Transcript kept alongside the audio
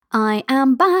I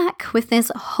am back with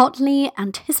this hotly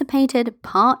anticipated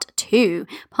part two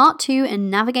in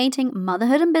navigating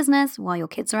motherhood and business while your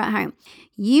kids are at home.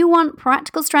 You want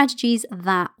practical strategies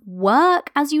that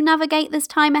work as you navigate this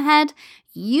time ahead?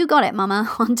 You got it,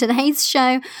 mama. On today's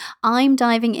show, I'm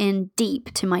diving in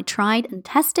deep to my tried and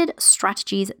tested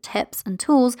strategies, tips, and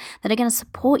tools that are going to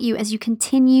support you as you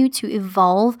continue to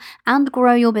evolve and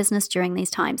grow your business during these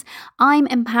times. I'm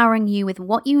empowering you with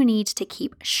what you need to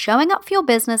keep showing up for your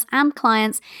business and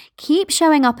clients, keep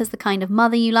showing up as the kind of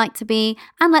mother you like to be,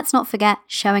 and let's not forget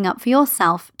showing up for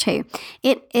yourself too.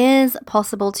 It is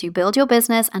possible to build your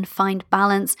business and find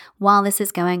balance while this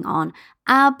is going on.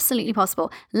 Absolutely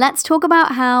possible. Let's talk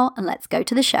about how, and let's go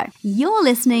to the show. You're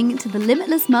listening to the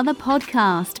Limitless Mother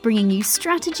podcast, bringing you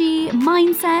strategy,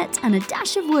 mindset, and a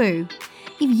dash of woo.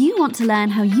 If you want to learn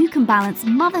how you can balance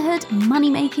motherhood and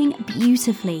money-making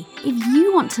beautifully, if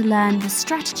you want to learn the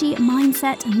strategy,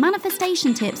 mindset, and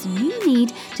manifestation tips you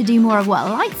need to do more of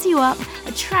what lights you up,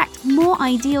 attract more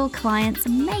ideal clients,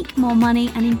 make more money,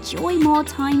 and enjoy more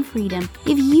time freedom,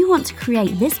 if you want to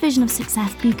create this vision of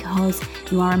success because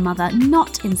you are a mother,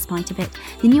 not in spite of it,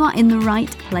 then you are in the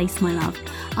right place, my love.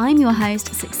 I'm your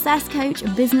host, success coach,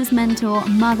 business mentor,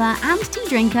 mother, and tea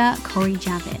drinker, Corey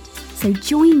Javid. So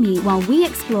join me while we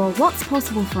explore what's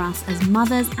possible for us as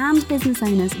mothers and business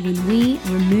owners when we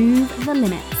remove the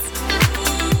limits.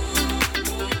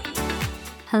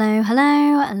 Hello,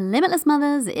 Limitless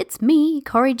Mothers. It's me,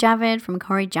 Corey Javid from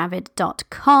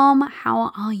CoreyJavid.com.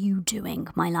 How are you doing,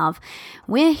 my love?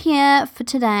 We're here for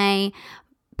today,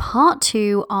 part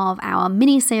 2 of our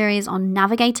mini-series on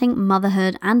navigating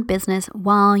motherhood and business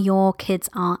while your kids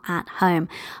are at home.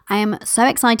 I am so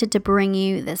excited to bring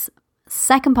you this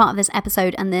second part of this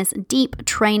episode and this deep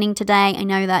training today. I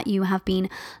know that you have been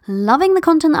loving the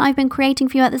content that I've been creating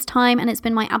for you at this time, and it's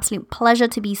been my absolute pleasure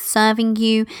to be serving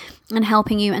you and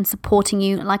helping you and supporting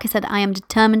you. Like I said, I am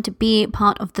determined to be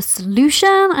part of the solution.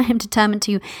 I am determined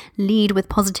to lead with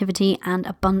positivity and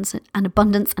abundance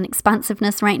and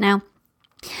expansiveness right now.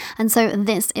 And so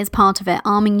this is part of it,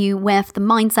 arming you with the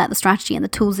mindset, the strategy, and the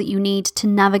tools that you need to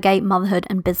navigate motherhood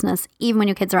and business, even when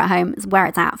your kids are at home, is where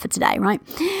it's at for today, right?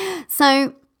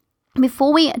 So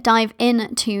before we dive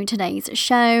into today's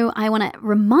show, I want to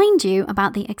remind you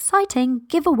about the exciting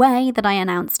giveaway that I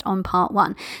announced on part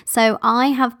 1. So I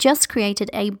have just created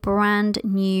a brand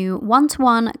new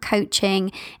one-to-one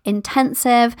coaching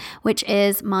intensive, which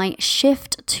is my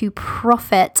Shift to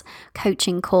Profit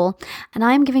coaching call. And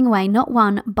I am giving away not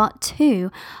 1, but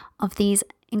 2 of these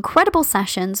incredible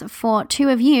sessions for 2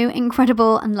 of you,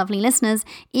 incredible and lovely listeners,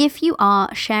 if you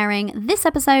are sharing this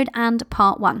episode and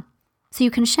part 1. So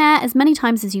you can share as many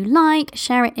times as you like,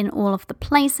 share it in all of the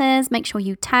places, make sure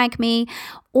you tag me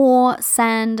or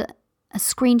send a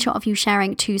screenshot of you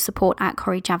sharing to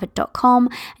support@CoreyJavid.com,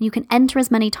 and you can enter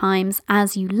as many times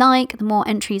as you like. The more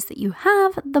entries that you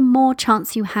have, the more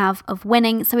chance you have of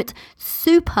winning. So it's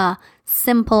super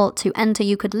simple to enter.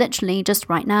 You could literally just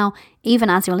right now, even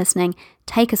as you're listening,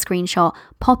 take a screenshot,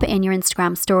 pop it in your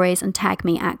Instagram stories and tag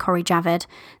me @CoreyJavid,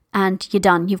 and you're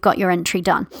done. You've got your entry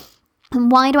done. And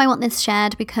why do I want this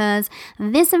shared? Because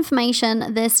this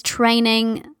information, this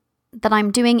training that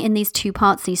I'm doing in these 2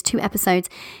 parts, these 2 episodes,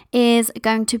 is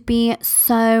going to be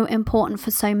so important for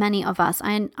so many of us.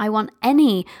 And I want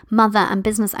any mother and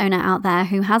business owner out there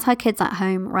who has her kids at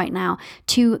home right now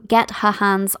to get her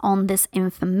hands on this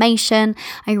information.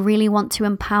 I really want to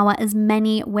empower as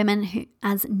many women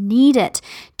as need it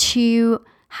to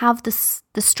have the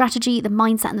strategy, the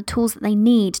mindset, and the tools that they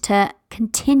need to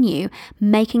continue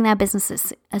making their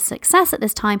businesses a success at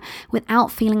this time without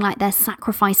feeling like they're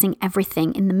sacrificing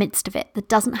everything in the midst of it. That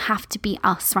doesn't have to be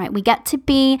us, right? We get to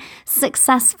be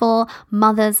successful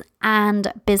mothers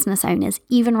and business owners,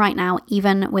 even right now,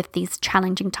 even with these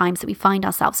challenging times that we find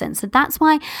ourselves in. So that's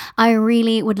why I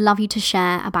really would love you to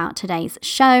share about today's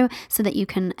show so that you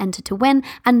can enter to win.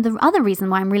 And the other reason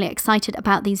why I'm really excited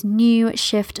about these new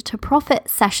Shift to Profit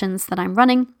sessions that I'm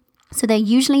running. So they're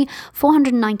usually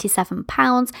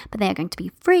 £497, but they are going to be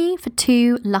free for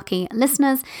 2 lucky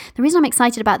listeners. The reason I'm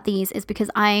excited about these is because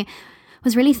I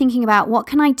was really thinking about what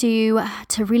can I do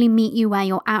to really meet you where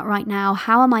you're at right now?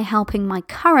 How am I helping my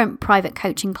current private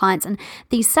coaching clients? And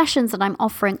these sessions that I'm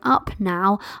offering up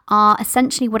now are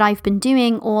essentially what I've been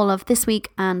doing all of this week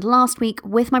and last week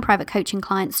with my private coaching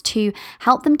clients to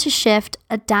help them to shift,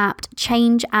 adapt,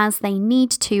 change as they need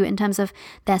to in terms of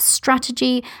their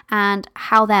strategy and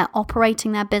how they're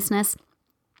operating their business,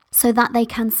 so that they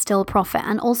can still profit,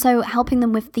 and also helping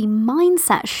them with the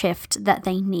mindset shift that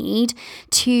they need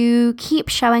to keep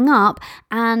showing up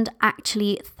and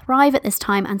actually thrive at this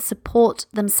time and support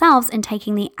themselves in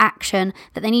taking the action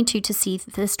that they need to see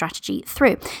the strategy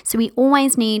through. So we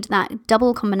always need that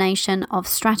double combination of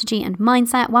strategy and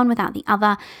mindset. One without the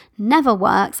other never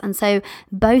works. And so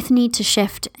both need to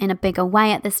shift in a bigger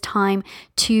way at this time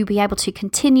to be able to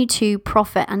continue to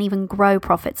profit and even grow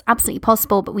profits. Absolutely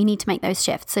possible, but we need to make those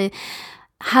shifts. So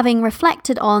having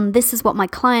reflected on this is what my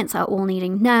clients are all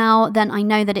needing now, then I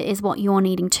know that it is what you're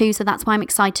needing too. So that's why I'm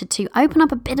excited to open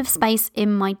up a bit of space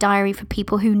in my diary for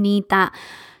people who need that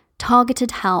targeted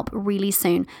help really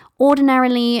soon.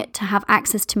 Ordinarily, to have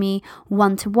access to me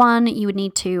one-to-one, you would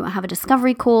need to have a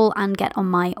discovery call and get on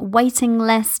my waiting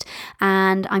list.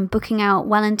 And I'm booking out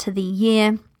well into the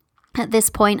year at this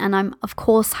point, and I'm of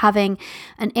course having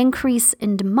an increase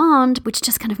in demand, which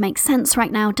just kind of makes sense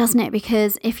right now, doesn't it?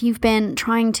 Because if you've been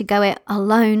trying to go it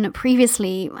alone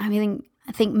previously, I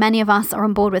think many of us are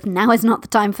on board with now is not the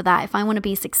time for that. If I want to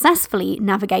be successfully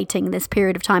navigating this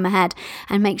period of time ahead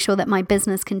and make sure that my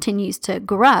business continues to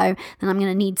grow, then I'm going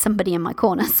to need somebody in my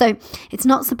corner. So it's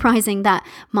not surprising that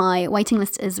my waiting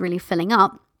list is really filling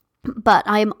up. But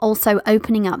I'm also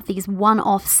opening up these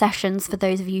one-off sessions for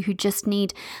those of you who just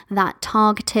need that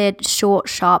targeted, short,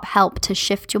 sharp help to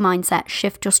shift your mindset,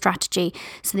 shift your strategy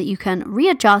so that you can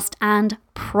readjust and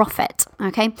profit.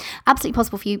 Okay, absolutely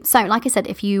possible for you. So like I said,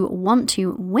 if you want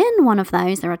to win one of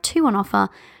those, there are 2 on offer.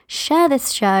 Share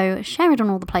this show, share it on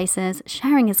all the places.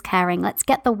 Sharing is caring. Let's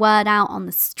get the word out on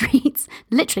the streets,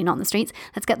 literally not on the streets.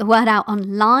 Let's get the word out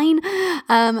online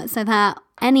so that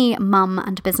any mum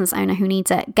and business owner who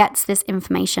needs it gets this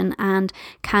information and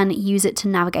can use it to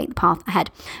navigate the path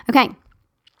ahead. Okay.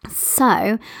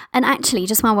 So, and actually,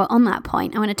 just while we're on that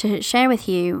point, I wanted to share with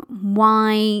you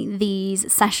why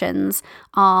these sessions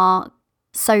are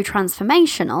so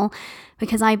transformational,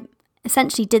 because I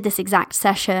essentially did this exact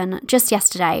session just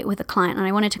yesterday with a client, and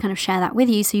I wanted to kind of share that with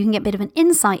you so you can get a bit of an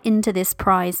insight into this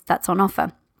prize that's on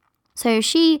offer. So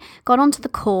she got onto the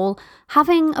call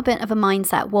having a bit of a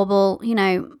mindset wobble. You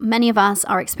know, many of us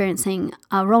are experiencing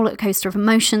a roller coaster of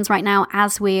emotions right now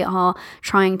as we are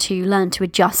trying to learn to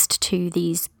adjust to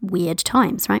these weird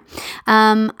times, right?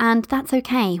 And that's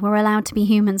okay. We're allowed to be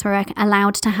humans. We're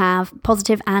allowed to have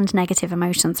positive and negative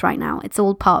emotions right now. It's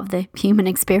all part of the human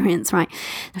experience, right?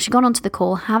 Now she got onto the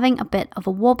call having a bit of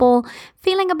a wobble,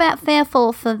 feeling a bit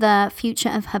fearful for the future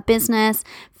of her business,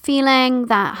 feeling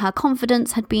that her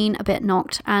confidence had been a bit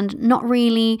knocked and not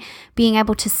really being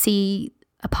able to see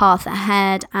a path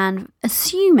ahead, and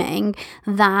assuming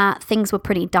that things were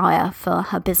pretty dire for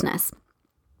her business.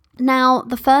 Now,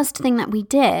 the first thing that we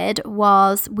did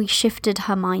was we shifted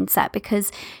her mindset,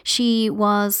 because she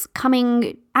was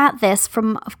coming at this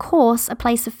from, of course, a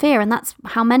place of fear, and that's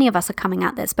how many of us are coming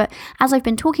at this. But as I've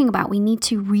been talking about, we need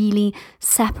to really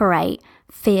separate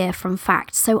fear from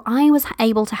fact. So I was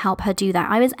able to help her do that.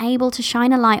 I was able to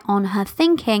shine a light on her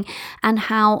thinking and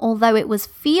how, although it was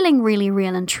feeling really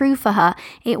real and true for her,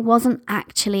 it wasn't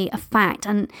actually a fact.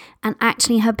 And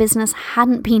actually her business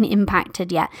hadn't been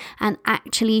impacted yet. And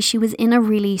actually she was in a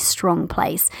really strong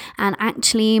place. And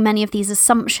actually many of these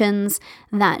assumptions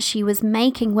that she was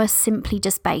making were simply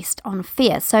just based on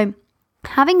fear. So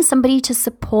having somebody to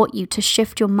support you to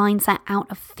shift your mindset out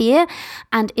of fear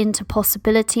and into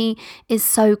possibility is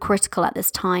so critical at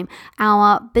this time.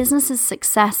 Our business's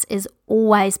success is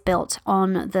always built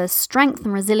on the strength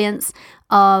and resilience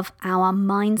of our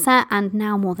mindset, and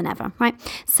now more than ever, right?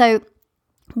 So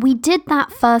we did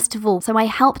that first of all. So I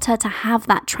helped her to have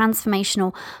that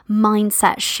transformational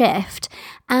mindset shift.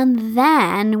 And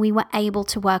then we were able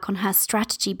to work on her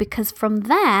strategy, because from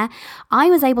there, I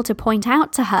was able to point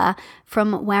out to her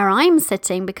from where I'm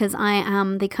sitting, because I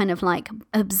am the kind of like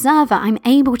observer. I'm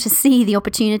able to see the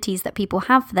opportunities that people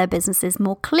have for their businesses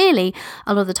more clearly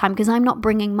a lot of the time, because I'm not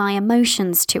bringing my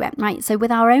emotions to it, right? So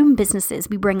with our own businesses,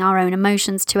 we bring our own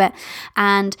emotions to it.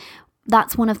 And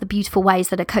that's one of the beautiful ways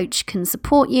that a coach can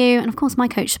support you. And of course, my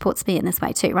coach supports me in this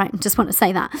way too, right? I just want to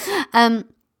say that,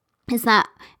 is that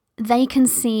they can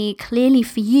see clearly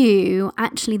for you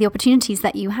actually the opportunities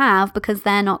that you have, because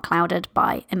they're not clouded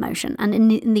by emotion, and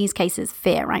in these cases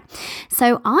fear, right?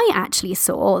 So I actually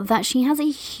saw that she has a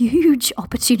huge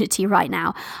opportunity right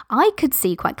now. I could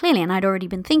see quite clearly, and I'd already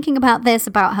been thinking about this,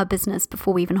 about her business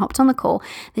before we even hopped on the call,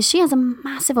 that she has a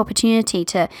massive opportunity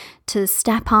to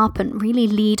step up and really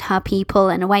lead her people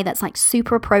in a way that's like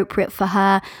super appropriate for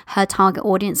her target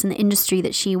audience and the industry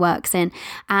that she works in,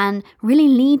 and really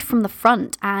lead from the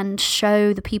front and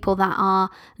show the people that are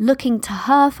looking to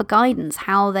her for guidance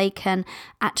how they can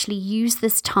actually use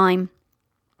this time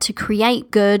to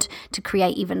create good, to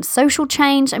create even social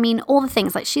change. I mean, all the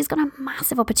things. Like, she's got a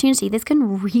massive opportunity. This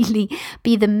can really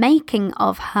be the making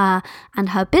of her and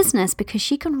her business, because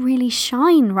she can really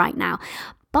shine right now.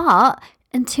 But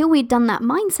until we'd done that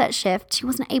mindset shift, she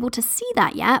wasn't able to see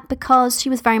that yet, because she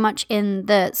was very much in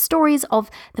the stories of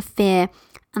the fear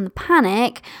and the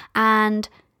panic. And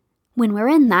when we're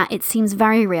in that, it seems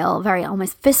very real, very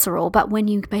almost visceral. But when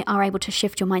you are able to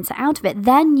shift your mindset out of it,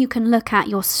 then you can look at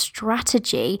your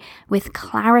strategy with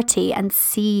clarity and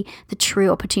see the true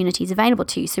opportunities available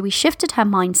to you. So we shifted her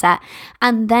mindset,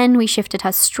 and then we shifted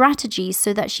her strategy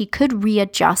so that she could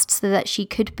readjust, so that she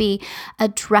could be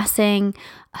addressing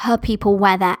her people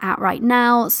where they're at right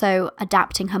now. So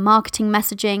adapting her marketing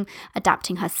messaging,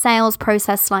 adapting her sales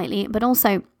process slightly, but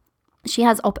also she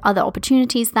has other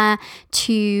opportunities there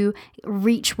to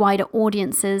reach wider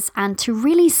audiences and to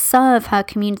really serve her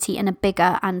community in a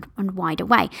bigger and wider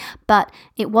way. But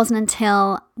it wasn't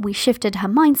until we shifted her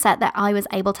mindset that I was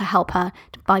able to help her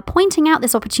by pointing out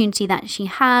this opportunity that she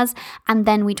has. And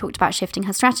then we talked about shifting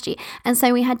her strategy. And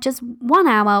so we had just 1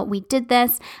 hour, we did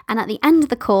this. And at the end of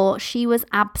the call, she was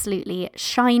absolutely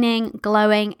shining,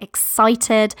 glowing,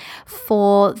 excited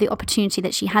for the opportunity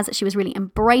that she has, that she was really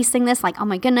embracing this, like, oh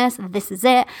my goodness, this is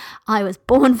it. I was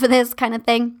born for this kind of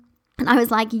thing. And I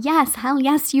was like, yes, hell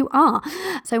yes, you are.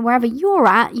 So wherever you're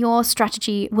at, your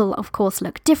strategy will, of course,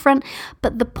 look different.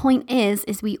 But the point is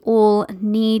we all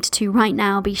need to right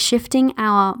now be shifting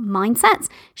our mindsets,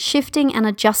 shifting and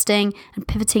adjusting and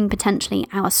pivoting potentially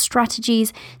our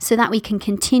strategies so that we can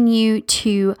continue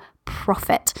to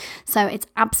profit. So it's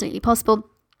absolutely possible.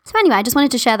 So anyway, I just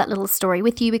wanted to share that little story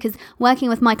with you, because working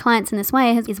with my clients in this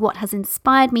way is what has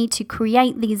inspired me to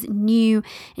create these new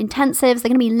intensives. They're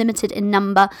going to be limited in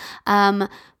number, but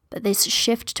this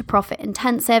shift to profit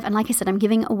intensive. And like I said, I'm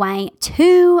giving away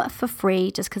 2 for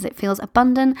free just because it feels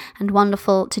abundant and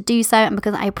wonderful to do so. And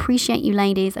because I appreciate you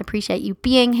ladies, I appreciate you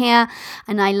being here,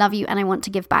 and I love you and I want to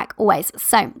give back always.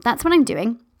 So that's what I'm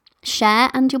doing. Share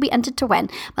and you'll be entered to win.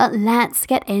 But let's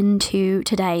get into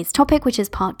today's topic, which is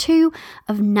part 2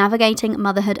 of navigating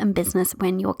motherhood and business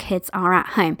when your kids are at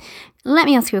home. Let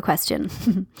me ask you a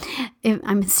question.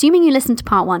 I'm assuming you listened to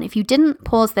part 1. If you didn't,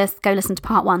 pause this, go listen to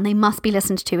part 1. They must be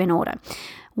listened to in order.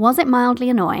 Was it mildly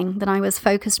annoying that I was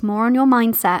focused more on your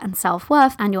mindset and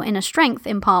self-worth and your inner strength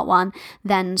in part 1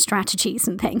 than strategies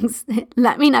and things?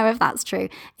 Let me know if that's true.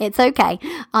 It's okay.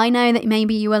 I know that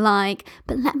maybe you were like,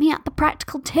 but let me at the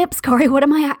practical tips, Corey. What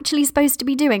am I actually supposed to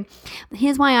be doing?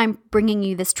 Here's why I'm bringing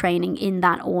you this training in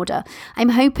that order. I'm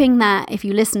hoping that if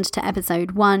you listened to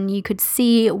episode 1, you could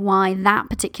see why that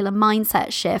particular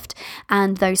mindset shift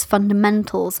and those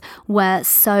fundamentals were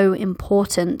so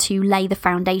important to lay the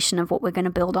foundation of what we're going to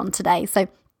build on today. So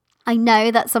I know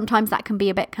that sometimes that can be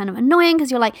a bit kind of annoying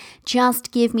because you're like,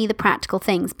 just give me the practical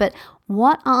things. But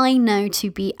what I know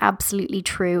to be absolutely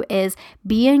true is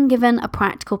being given a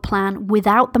practical plan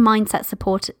without the mindset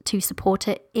support to support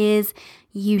it is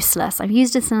useless. I've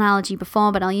used this analogy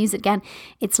before, but I'll use it again.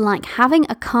 It's like having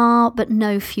a car but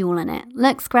no fuel in it.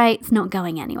 Looks great, it's not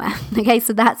going anywhere. Okay,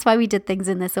 so that's why we did things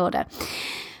in this order.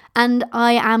 And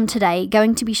I am today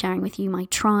going to be sharing with you my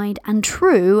tried and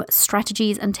true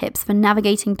strategies and tips for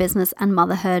navigating business and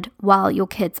motherhood while your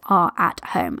kids are at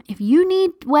home. If you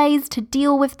need ways to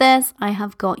deal with this, I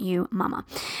have got you, mama.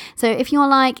 So if you're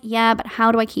like, yeah, but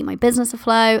how do I keep my business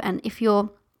afloat? And if you're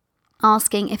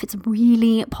asking if it's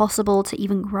really possible to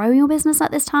even grow your business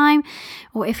at this time,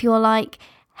 or if you're like,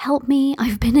 help me,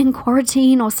 I've been in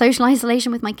quarantine or social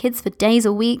isolation with my kids for days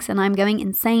or weeks and I'm going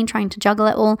insane trying to juggle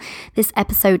it all, this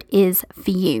episode is for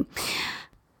you.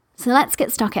 So let's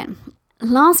get stuck in.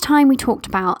 Last time we talked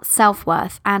about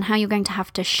self-worth and how you're going to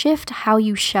have to shift how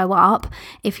you show up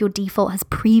if your default has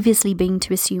previously been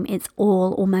to assume it's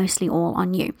all or mostly all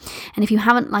on you. And if you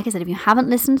haven't, like I said, if you haven't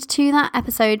listened to that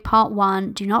episode, part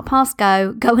 1, do not pass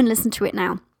go and listen to it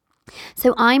now.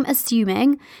 So I'm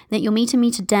assuming that you're meeting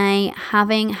me today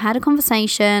having had a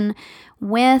conversation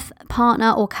with a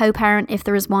partner or co-parent if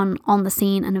there is one on the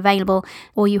scene and available,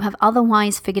 or you have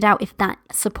otherwise figured out, if that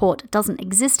support doesn't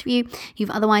exist for you,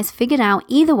 you've otherwise figured out,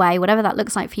 either way, whatever that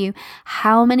looks like for you,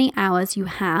 how many hours you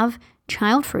have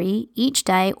child-free each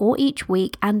day or each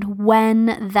week and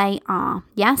when they are.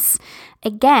 Yes?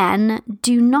 Again,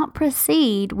 do not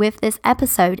proceed with this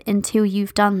episode until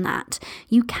you've done that.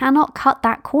 You cannot cut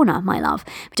that corner, my love,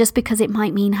 just because it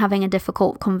might mean having a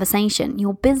difficult conversation.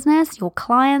 Your business, your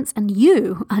clients, and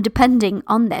you are depending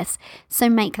on this. So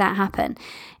make that happen.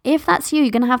 If that's you,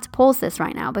 you're going to have to pause this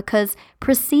right now, because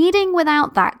proceeding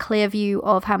without that clear view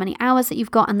of how many hours that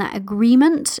you've got and that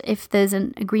agreement, if there's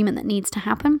an agreement that needs to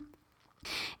happen,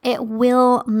 it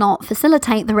will not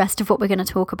facilitate the rest of what we're going to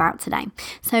talk about today.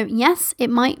 So yes, it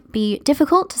might be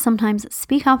difficult to sometimes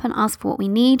speak up and ask for what we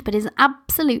need, but is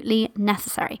absolutely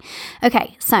necessary.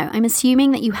 Okay, so I'm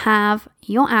assuming that you have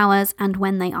your hours and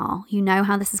when they are. You know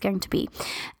how this is going to be.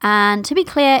 And to be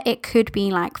clear, it could be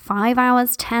like 5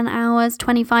 hours, 10 hours,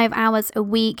 25 hours a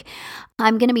week.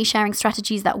 I'm going to be sharing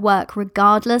strategies that work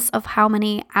regardless of how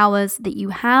many hours that you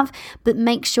have, but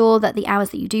make sure that the hours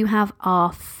that you do have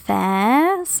are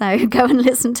fair. So go and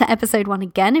listen to episode 1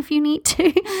 again if you need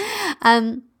to.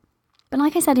 But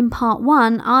like I said in part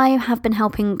 1, I have been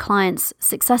helping clients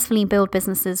successfully build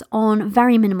businesses on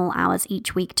very minimal hours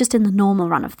each week, just in the normal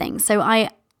run of things. So I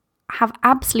have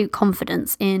absolute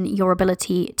confidence in your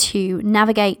ability to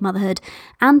navigate motherhood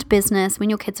and business when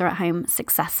your kids are at home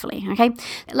successfully. Okay,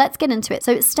 let's get into it.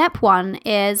 So step 1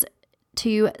 is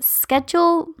to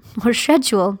schedule.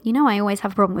 You know, I always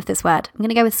have a problem with this word. I'm going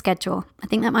to go with schedule. I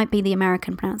think that might be the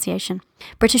American pronunciation.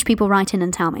 British people write in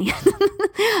and tell me.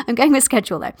 I'm going with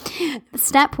schedule though.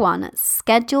 Step 1,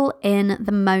 schedule in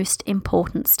the most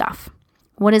important stuff.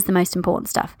 What is the most important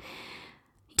stuff?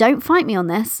 Don't fight me on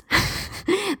this.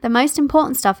 The most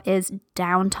important stuff is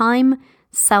downtime,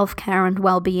 self-care and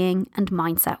well-being, and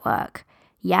mindset work.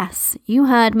 Yes, you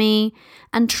heard me,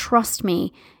 and trust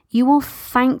me, you will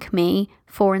thank me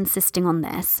for insisting on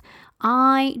this.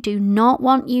 I do not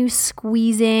want you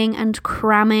squeezing and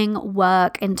cramming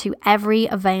work into every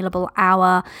available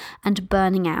hour and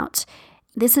burning out.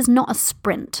 This is not a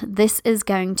sprint. This is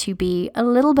going to be a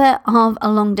little bit of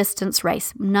a long distance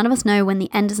race. None of us know when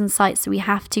the end is in sight, so we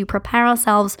have to prepare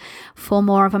ourselves for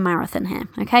more of a marathon here,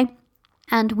 okay?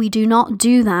 And we do not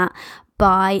do that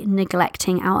by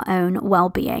neglecting our own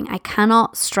well-being. I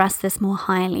cannot stress this more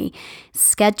highly.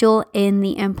 Schedule in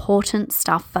the important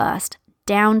stuff first.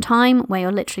 Downtime, where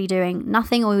you're literally doing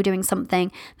nothing or you're doing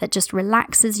something that just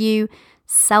relaxes you.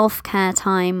 Self-care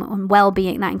time on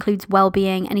well-being, that includes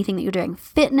well-being, anything that you're doing,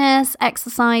 fitness,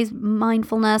 exercise,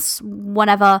 mindfulness,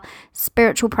 whatever,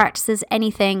 spiritual practices,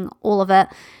 anything, all of it.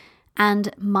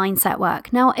 And mindset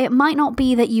work. Now, it might not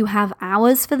be that you have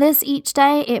hours for this each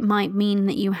day. It might mean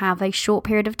that you have a short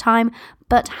period of time,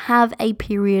 but have a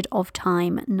period of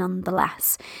time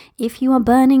nonetheless. If you are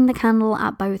burning the candle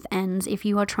at both ends, if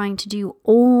you are trying to do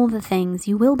all the things,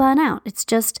 you will burn out. It's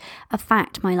just a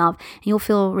fact, my love. You'll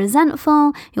feel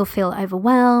resentful, you'll feel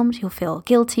overwhelmed, you'll feel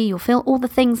guilty, you'll feel all the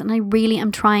things, and I really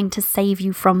am trying to save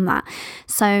you from that.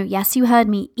 So yes, you heard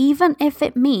me, even if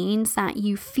it means that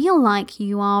you feel like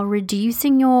you are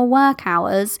reducing your work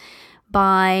hours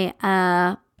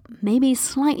by maybe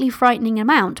slightly frightening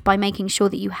amount by making sure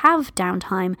that you have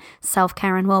downtime,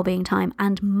 self-care and well-being time,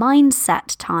 and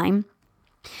mindset time.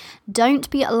 Don't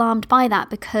be alarmed by that,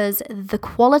 because the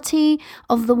quality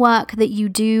of the work that you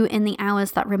do in the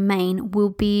hours that remain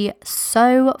will be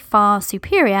so far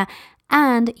superior,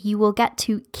 and you will get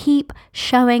to keep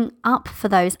showing up for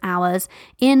those hours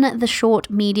in the short,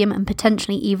 medium, and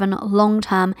potentially even long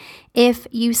term if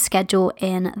you schedule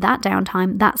in that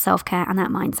downtime, that self-care, and that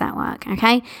mindset work,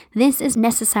 okay? This is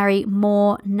necessary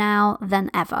more now than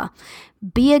ever.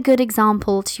 Be a good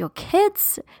example to your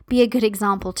kids, be a good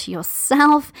example to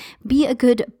yourself, be a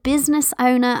good business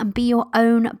owner, and be your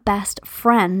own best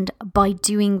friend by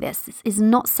doing this. This is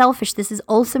not selfish. This is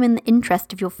also in the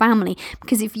interest of your family,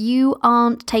 because if you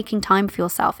aren't taking time for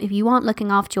yourself, if you aren't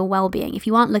looking after your well-being, if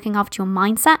you aren't looking after your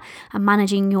mindset and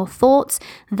managing your thoughts,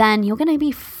 then you're going to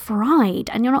be fried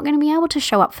and you're not going to be able to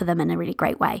show up for them in a really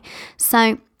great way.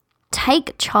 So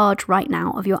take charge right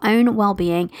now of your own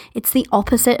well-being. It's the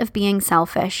opposite of being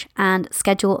selfish, and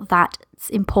schedule that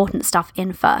important stuff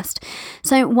in first.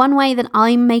 So one way that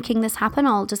I'm making this happen,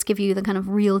 I'll just give you the kind of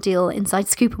real deal inside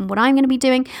scoop on what I'm going to be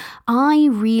doing. I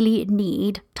really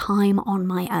need time on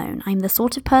my own. I'm the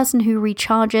sort of person who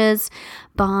recharges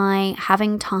by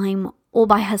having time all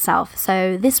by herself.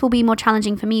 So this will be more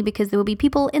challenging for me because there will be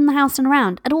people in the house and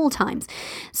around at all times.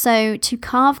 So to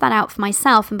carve that out for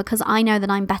myself, and because I know that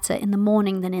I'm better in the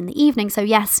morning than in the evening. So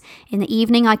yes, in the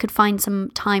evening I could find some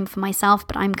time for myself,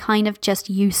 but I'm kind of just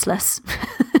useless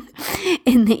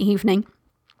in the evening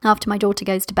after my daughter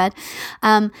goes to bed.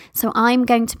 So I'm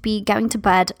going to be going to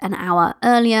bed an hour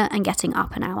earlier and getting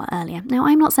up an hour earlier. Now,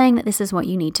 I'm not saying that this is what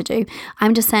you need to do.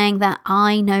 I'm just saying that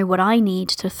I know what I need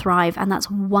to thrive, and that's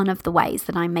one of the ways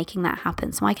that I'm making that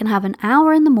happen. So I can have an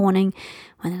hour in the morning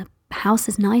when the house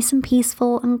is nice and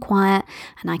peaceful and quiet,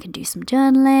 and I can do some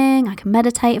journaling, I can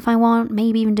meditate if I want,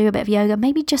 maybe even do a bit of yoga,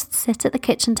 maybe just sit at the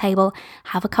kitchen table,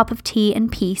 have a cup of tea in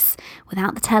peace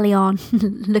without the telly on,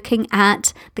 looking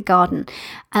at the garden.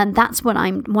 And that's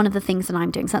one of the things that I'm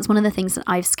doing. So that's one of the things that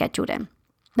I've scheduled in.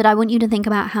 But I want you to think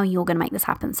about how you're going to make this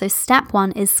happen. So step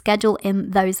 1 is schedule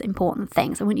in those important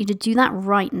things. I want you to do that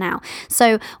right now.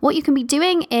 So what you can be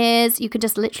doing is you could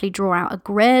just literally draw out a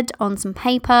grid on some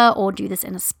paper, or do this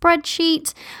in a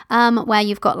spreadsheet where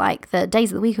you've got like the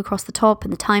days of the week across the top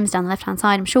and the times down the left-hand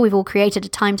side. I'm sure we've all created a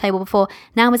timetable before.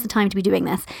 Now is the time to be doing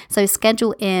this. So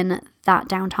schedule in that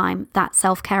downtime, that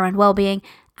self-care and well-being,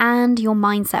 and your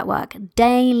mindset work,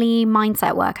 daily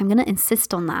mindset work. I'm going to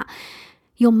insist on that.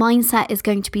 Your mindset is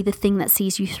going to be the thing that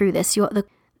sees you through this.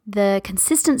 The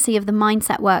consistency of the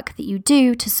mindset work that you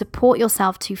do to support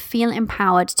yourself to feel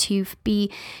empowered, to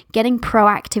be getting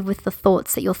proactive with the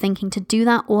thoughts that you're thinking, to do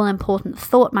that all-important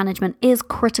thought management is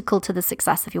critical to the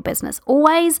success of your business.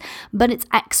 Always, but it's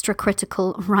extra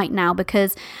critical right now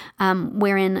because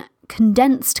we're in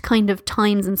condensed kind of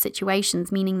times and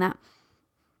situations, meaning that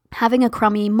having a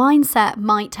crummy mindset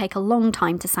might take a long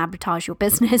time to sabotage your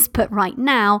business, but right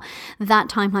now, that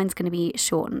timeline is going to be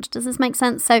shortened. Does this make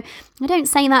sense? So I don't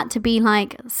say that to be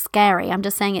like scary. I'm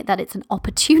just saying it that it's an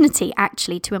opportunity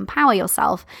actually to empower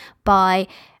yourself by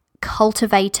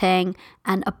cultivating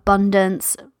an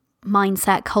abundance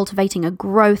mindset, cultivating a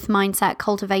growth mindset,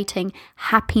 cultivating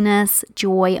happiness,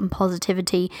 joy, and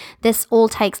positivity. This all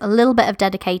takes a little bit of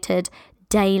dedicated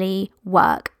daily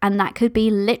work, and that could be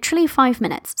literally 5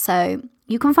 minutes. So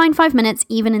you can find 5 minutes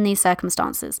even in these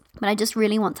circumstances, but I just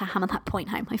really want to hammer that point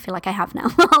home. I feel like I have now.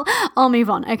 I'll move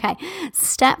on. Okay.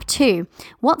 Step 2,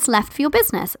 what's left for your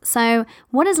business? So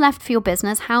what is left for your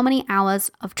business? How many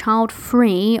hours of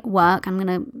child-free work? I'm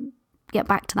going to get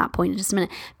back to that point in just a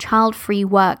minute. Child-free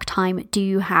work time do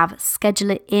you have?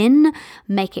 Schedule it in,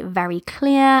 make it very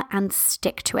clear, and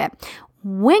stick to it.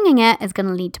 Winging it is going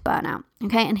to lead to burnout.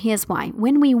 Okay, and here's why.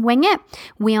 When we wing it,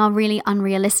 we are really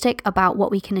unrealistic about what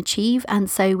we can achieve. And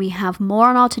so we have more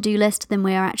on our to-do list than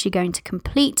we are actually going to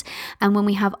complete. And when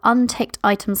we have unticked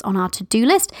items on our to-do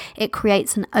list, it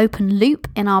creates an open loop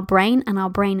in our brain, and our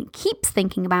brain keeps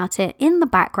thinking about it in the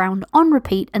background on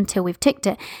repeat until we've ticked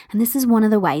it. And this is one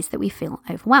of the ways that we feel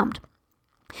overwhelmed.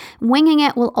 Winging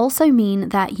it will also mean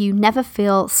that you never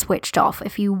feel switched off.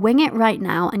 If you wing it right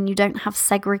now and you don't have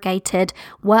segregated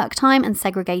work time and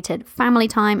segregated family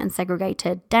time and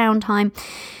segregated downtime,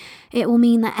 it will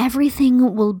mean that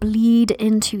everything will bleed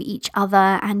into each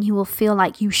other, and you will feel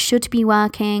like you should be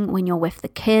working when you're with the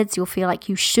kids. You'll feel like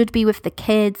you should be with the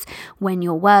kids when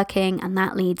you're working, and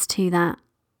that leads to that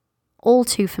all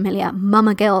too familiar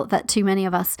mama guilt that too many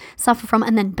of us suffer from,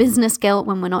 and then business guilt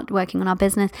when we're not working on our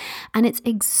business. And it's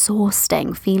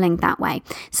exhausting feeling that way.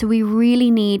 So we really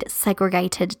need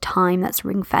segregated time that's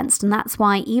ring fenced. And that's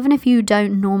why even if you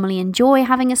don't normally enjoy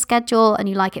having a schedule and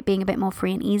you like it being a bit more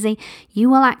free and easy, you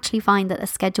will actually find that a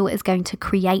schedule is going to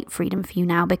create freedom for you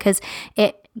now, because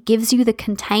it gives you the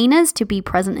containers to be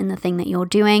present in the thing that you're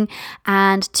doing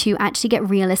and to actually get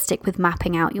realistic with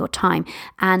mapping out your time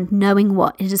and knowing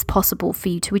what it is possible for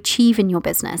you to achieve in your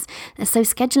business. So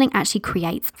scheduling actually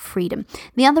creates freedom.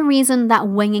 The other reason that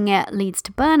winging it leads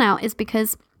to burnout is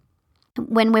because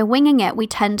when we're winging it, we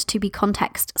tend to be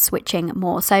context switching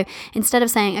more. So instead of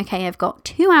saying, okay, I've got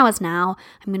 2 hours now,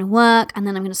 I'm going to work and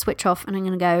then I'm going to switch off and I'm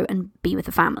going to go and be with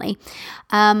the family.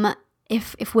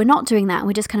 If we're not doing that,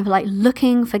 we're just kind of like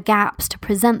looking for gaps to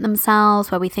present themselves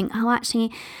where we think, oh,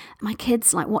 actually, my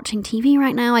kid's like watching TV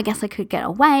right now. I guess I could get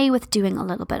away with doing a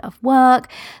little bit of work.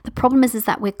 The problem is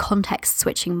that we're context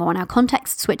switching more. Now,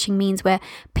 context switching means we're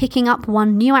picking up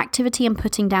one new activity and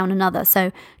putting down another.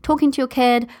 So talking to your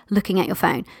kid, looking at your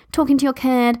phone, talking to your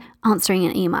kid, answering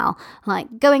an email,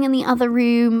 like going in the other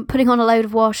room, putting on a load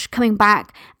of wash, coming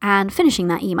back and finishing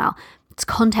that email. It's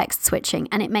context switching,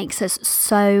 and it makes us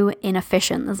so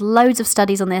inefficient. There's loads of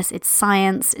studies on this. It's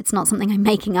science. It's not something I'm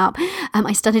making up.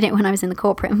 I studied it when I was in the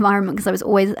corporate environment because I was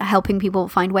always helping people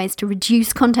find ways to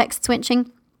reduce context switching.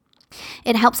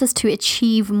 It helps us to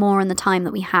achieve more in the time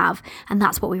that we have, and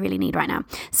that's what we really need right now.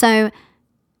 So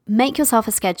make yourself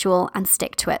a schedule and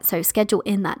stick to it. So schedule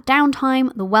in that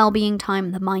downtime, the well-being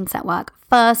time, the mindset work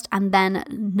first, and then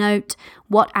note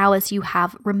what hours you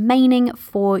have remaining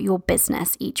for your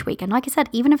business each week. And like I said,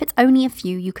 even if it's only a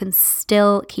few, you can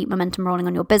still keep momentum rolling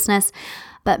on your business,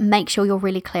 but make sure you're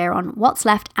really clear on what's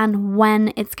left and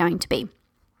when it's going to be.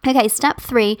 Okay, step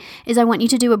 3 is I want you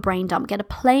to do a brain dump. Get a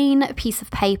plain piece of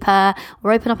paper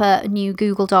or open up a new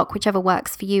Google Doc, whichever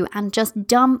works for you, and just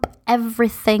dump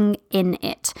everything in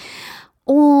it.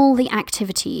 All the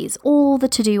activities, all the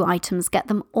to-do items, get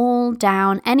them all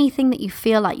down. Anything that you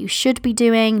feel like you should be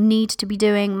doing, need to be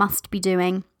doing, must be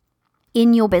doing.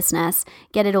 in your business,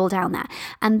 get it all down there.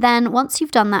 And then once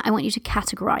you've done that, I want you to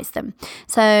categorize them.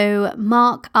 So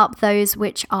mark up those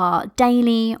which are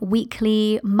daily,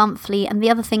 weekly, monthly, and the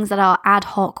other things that are ad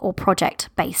hoc or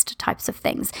project-based types of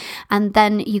things. And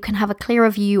then you can have a clearer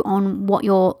view on what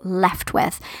you're left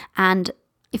with. And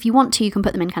if you want to, you can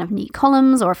put them in kind of neat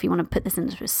columns, or if you want to put this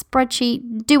into a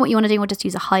spreadsheet, do what you want to do, or just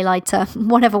use a highlighter,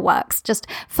 whatever works. Just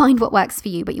find what works for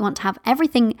you, but you want to have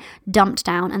everything dumped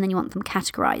down and then you want them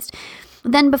categorized.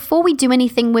 Then before we do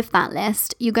anything with that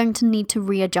list, you're going to need to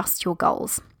readjust your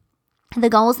goals. The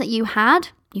goals that you had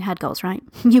goals, right?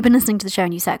 You've been listening to the show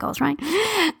and you set goals, right?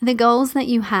 The goals that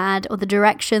you had, or the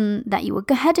direction that you were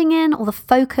heading in, or the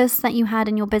focus that you had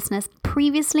in your business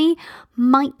previously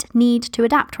might need to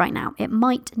adapt right now. It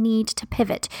might need to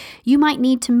pivot. You might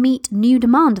need to meet new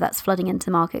demand that's flooding into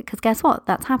the market, because guess what?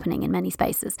 That's happening in many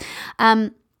spaces.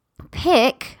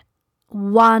 Pick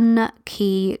one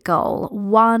key goal,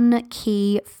 one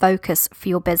key focus for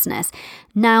your business.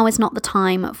 Now is not the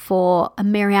time for a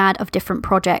myriad of different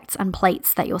projects and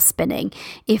plates that you're spinning.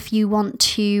 If you want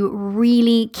to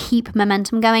really keep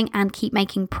momentum going and keep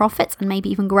making profits, and maybe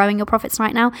even growing your profits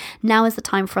right now is the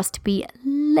time for us to be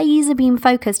laser beam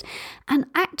focused. And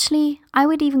actually, I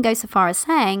would even go so far as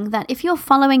saying that if you're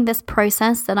following this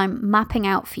process that I'm mapping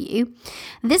out for you,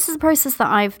 this is a process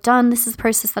that I've done, this is a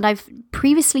process that I've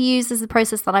previously used, this is a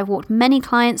process that I've walked many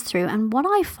clients through. And what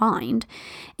I find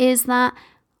is that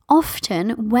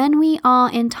often when we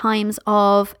are in times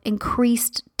of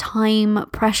increased time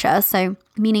pressure, so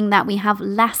meaning that we have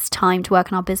less time to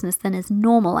work on our business than is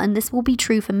normal, and this will be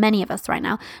true for many of us right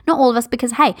now, not all of us,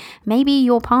 because hey, maybe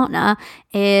your partner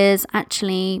is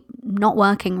actually not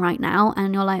working right now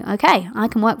and you're like, okay, I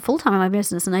can work full-time in my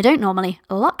business and I don't normally.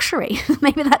 Luxury.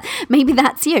 maybe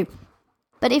that's you.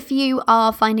 But if you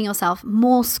are finding yourself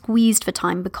more squeezed for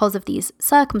time because of these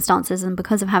circumstances and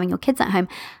because of having your kids at home,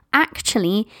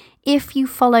 actually, if you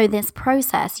follow this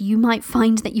process, you might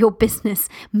find that your business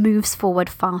moves forward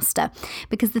faster.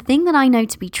 Because the thing that I know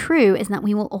to be true is that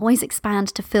we will always expand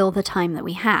to fill the time that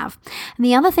we have. And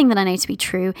the other thing that I know to be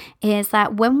true is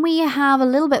that when we have a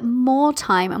little bit more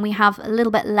time and we have a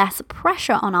little bit less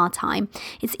pressure on our time,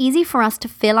 it's easy for us to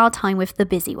fill our time with the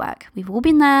busy work. We've all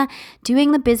been there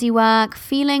doing the busy work,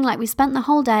 feeling like we spent the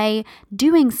whole day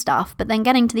doing stuff, but then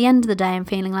getting to the end of the day and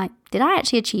feeling like, did I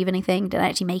actually achieve anything? Did I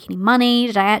actually make any money?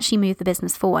 Did I actually move the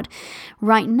business forward?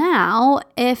 Right now,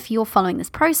 if you're following this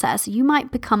process, you might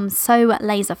become so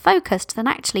laser focused that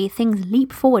actually things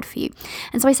leap forward for you.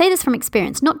 And so I say this from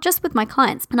experience, not just with my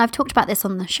clients. And I've talked about this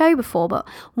on the show before, but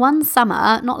one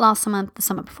summer, not last summer, the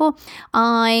summer before,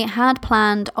 I had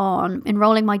planned on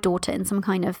enrolling my daughter in some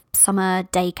kind of summer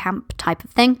day camp type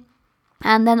of thing.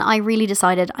 And then I really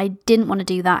decided I didn't want to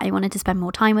do that. I wanted to spend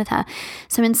more time with her.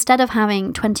 So instead of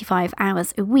having 25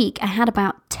 hours a week, I had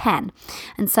about 10.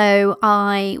 And so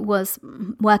I was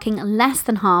working less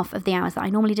than half of the hours that I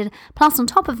normally did. Plus, on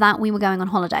top of that, we were going on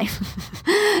holiday.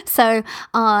 So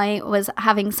I was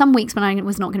having some weeks when I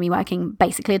was not going to be working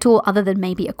basically at all, other than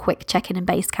maybe a quick check-in and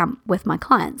base camp with my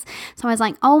clients. So I was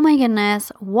like, oh my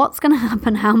goodness, what's going to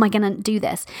happen? How am I going to do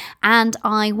this? And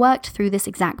I worked through this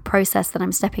exact process that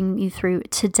I'm stepping you through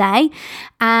today,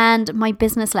 and my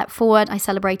business leapt forward. I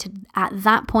celebrated at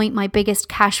that point my biggest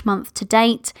cash month to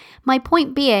date. My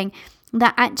point being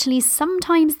that actually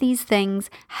sometimes these things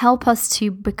help us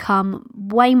to become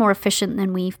way more efficient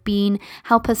than we've been,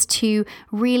 help us to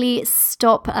really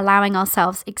stop allowing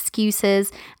ourselves excuses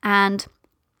and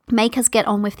make us get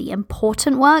on with the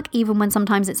important work, even when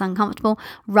sometimes it's uncomfortable,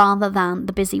 rather than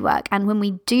the busy work. And when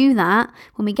we do that,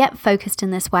 when we get focused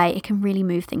in this way, it can really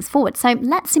move things forward. So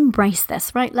let's embrace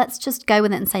this, right? Let's just go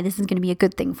with it and say this is going to be a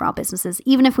good thing for our businesses,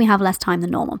 even if we have less time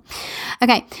than normal.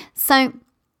 Okay, so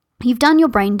you've done your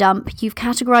brain dump, you've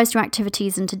categorized your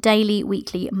activities into daily,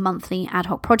 weekly, monthly, ad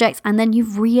hoc projects, and then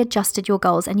you've readjusted your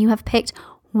goals and you have picked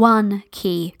one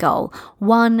key goal,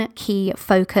 one key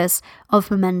focus of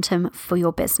momentum for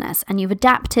your business. And you've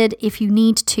adapted, if you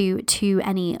need to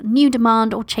any new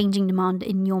demand or changing demand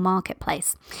in your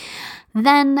marketplace.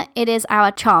 Then it is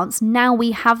our chance. Now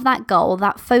we have that goal.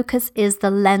 That focus is the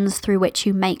lens through which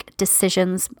you make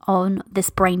decisions on this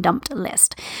brain dumped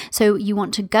list. So you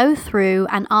want to go through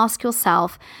and ask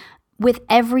yourself, with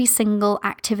every single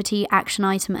activity, action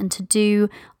item, and to do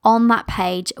on that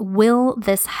page, will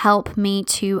this help me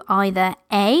to either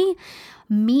A,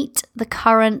 meet the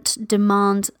current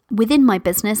demand within my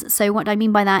business? So what I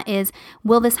mean by that is,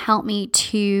 will this help me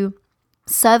to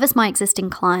service my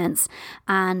existing clients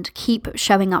and keep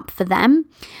showing up for them?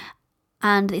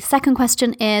 And the second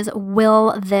question is,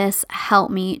 will this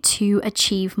help me to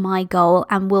achieve my goal?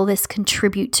 And will this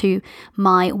contribute to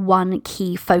my one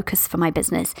key focus for my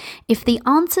business? If the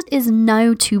answer is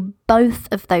no to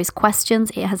both of those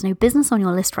questions, it has no business on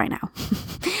your list right now.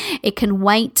 It can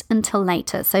wait until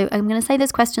later. So I'm going to say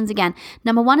those questions again.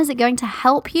 Number one, is it going to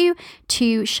help you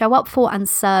to show up for and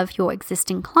serve your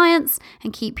existing clients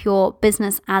and keep your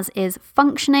business as is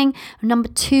functioning? Number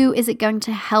two, is it going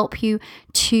to help you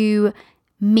to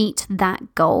meet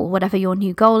that goal, whatever your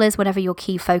new goal is, whatever your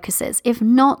key focus is? If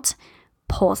not,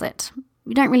 pause it.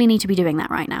 You don't really need to be doing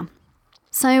that right now.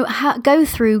 So go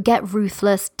through, get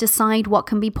ruthless, decide what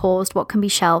can be paused, what can be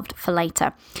shelved for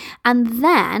later. And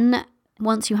then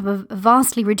once you have a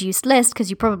vastly reduced list, because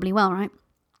you probably will, right?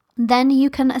 Then you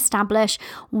can establish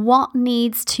what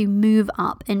needs to move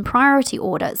up in priority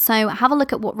order. So have a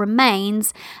look at what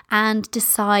remains and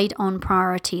decide on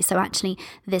priority. So actually,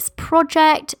 this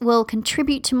project will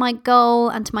contribute to my goal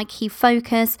and to my key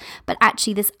focus, but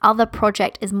actually this other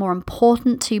project is more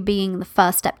important to being the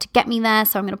first step to get me there.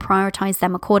 So I'm going to prioritize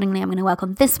them accordingly. I'm going to work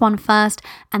on this one first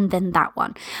and then that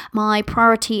one. My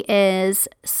priority is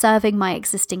serving my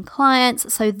existing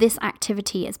clients. So this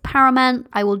activity is paramount.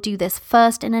 I will do this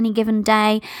first in any given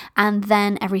day, and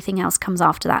then everything else comes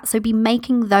after that. So be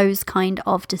making those kind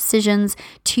of decisions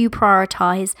to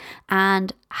prioritize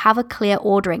and have a clear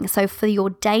ordering. So for your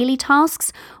daily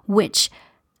tasks, which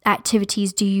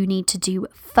activities do you need to do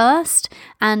first?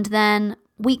 And then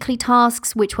weekly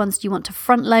tasks, which ones do you want to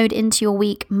front load into your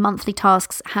week? Monthly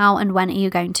tasks, how and when are you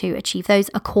going to achieve those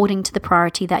according to the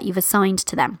priority that you've assigned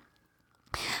to them?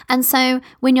 And so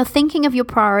when you're thinking of your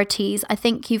priorities, I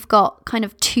think you've got kind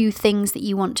of two things that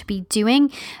you want to be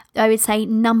doing. I would say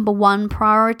number one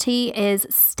priority is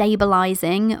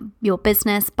stabilizing your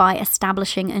business by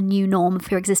establishing a new norm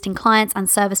for your existing clients and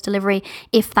service delivery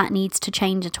if that needs to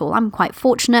change at all. I'm quite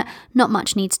fortunate, not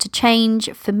much needs to change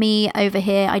for me over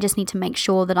here. I just need to make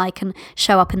sure that I can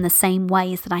show up in the same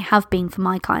ways that I have been for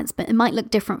my clients, but it might look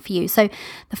different for you. So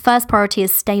the first priority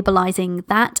is stabilizing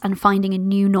that and finding a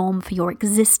new norm for your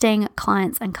existing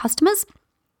clients and customers.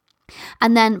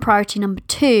 And then priority number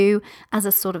two, as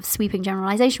a sort of sweeping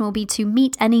generalization, will be to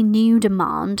meet any new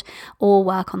demand or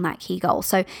work on that key goal.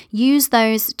 So use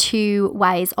those two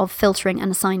ways of filtering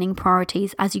and assigning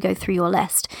priorities as you go through your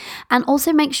list. And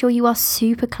also make sure you are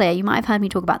super clear. You might have heard me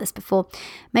talk about this before.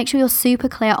 Make sure you're super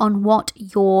clear on what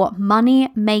your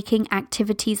money-making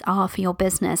activities are for your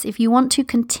business. If you want to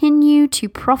continue to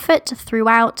profit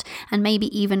throughout and maybe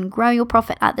even grow your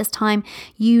profit at this time,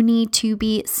 you need to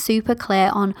be super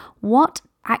clear on what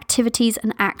activities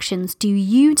and actions do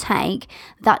you take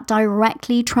that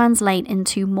directly translate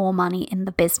into more money in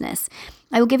the business.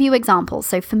 I will give you examples.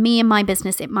 So for me in my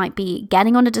business, it might be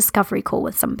getting on a discovery call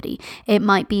with somebody. It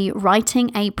might be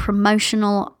writing a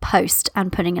promotional post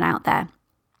and putting it out there.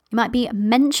 You might be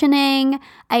mentioning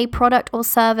a product or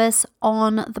service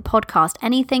on the podcast,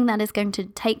 anything that is going to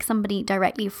take somebody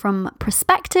directly from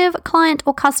prospective client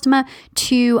or customer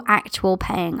to actual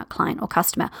paying client or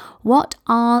customer. What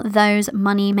are those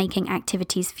money-making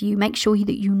activities for you? Make sure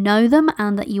that you know them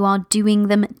and that you are doing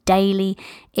them daily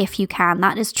if you can.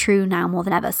 That is true now more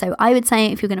than ever. So I would say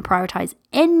if you're going to prioritize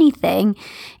anything,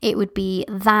 it would be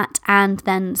that and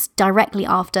then directly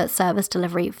after service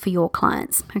delivery for your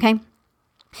clients, okay?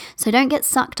 So don't get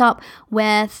sucked up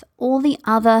with all the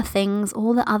other things,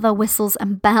 all the other whistles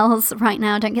and bells right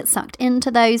now. Don't get sucked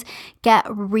into those. Get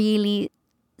really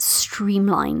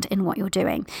streamlined in what you're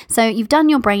doing. So you've done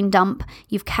your brain dump,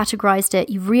 you've categorized it,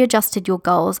 you've readjusted your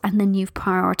goals, and then you've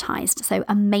prioritized. So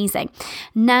amazing.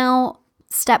 Now,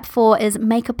 step 4 is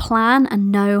make a plan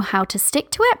and know how to stick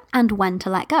to it and when to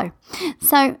let go.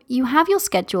 So you have your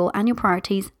schedule and your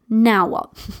priorities. Now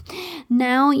what?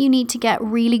 Now you need to get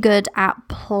really good at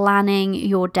planning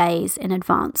your days in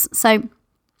advance. So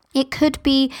it could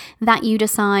be that you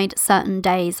decide certain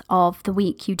days of the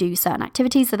week you do certain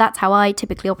activities. So that's how I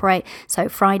typically operate. So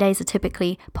Fridays are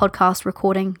typically podcast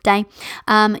recording day.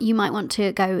 You might want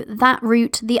to go that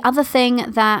route. The other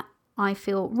thing that I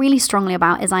feel really strongly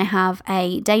about is I have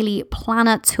a daily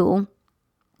planner tool.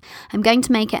 I'm going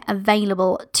to make it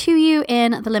available to you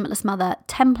in the Limitless Mother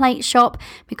template shop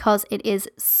because it is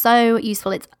so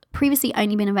useful. It's previously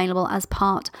only been available as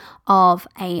part of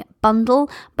a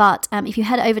bundle, but if you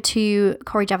head over to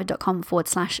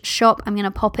coreyjavid.com/shop, I'm going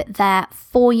to pop it there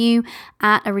for you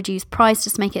at a reduced price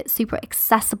just to make it super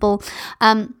accessible.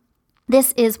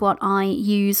 This is what I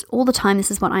use all the time.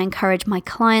 This is what I encourage my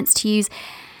clients to use.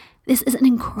 This is an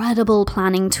incredible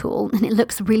planning tool, and it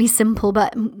looks really simple,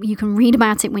 but you can read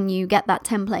about it when you get that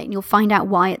template and you'll find out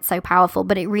why it's so powerful.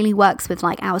 But it really works with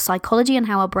like our psychology and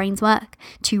how our brains work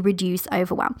to reduce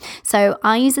overwhelm. So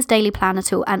I use this daily planner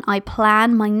tool and I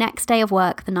plan my next day of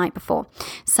work the night before.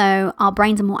 So our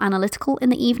brains are more analytical in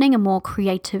the evening and more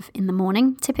creative in the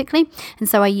morning typically. And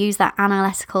so I use that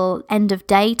analytical end of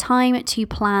day time to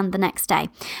plan the next day.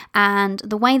 And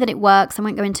the way that it works, I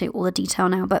won't go into all the detail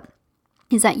now, but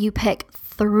is that you pick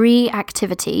 3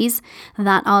 activities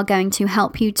that are going to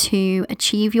help you to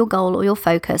achieve your goal or your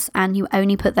focus, and you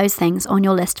only put those things on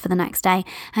your list for the next day,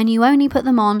 and you only put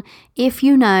them on if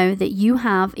you know that you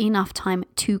have enough time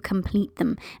to complete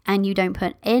them, and you don't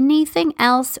put anything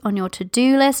else on your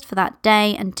to-do list for that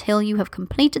day until you have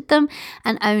completed them,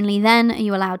 and only then are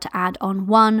you allowed to add on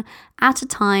one at a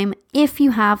time if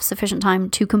you have sufficient time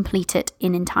to complete it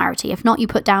in entirety. If not, you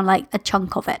put down like a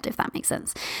chunk of it, if that makes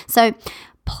sense. So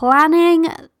planning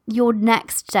your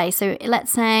next day. So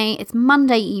let's say it's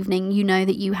Monday evening, you know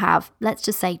that you have, let's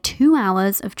just say 2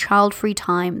 hours of child-free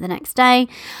time the next day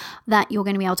that you're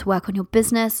going to be able to work on your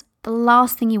business. The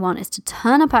last thing you want is to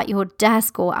turn up at your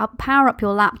desk or power up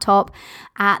your laptop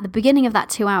at the beginning of that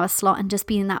 2-hour slot and just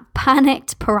be in that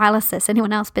panicked paralysis.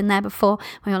 Anyone else been there before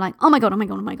where you're like, oh my God, what am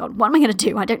I going to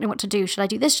do? I don't know what to do. Should I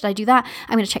do this? Should I do that?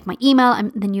 I'm going to check my email.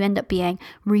 And then you end up being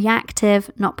reactive,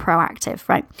 not proactive,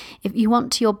 right? If you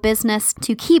want your business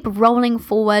to keep rolling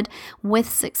forward with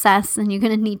success, then you're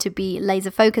going to need to be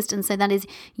laser focused. And so that is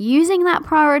using that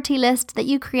priority list that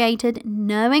you created,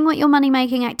 knowing what your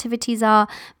money-making activities are,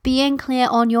 being clear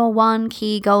on your one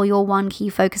key goal, your one key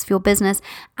focus for your business,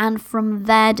 and from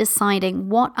there deciding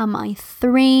what are my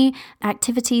 3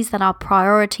 activities that are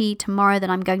priority tomorrow that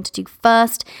I'm going to do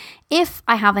first. If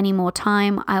I have any more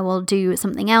time, I will do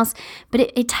something else, but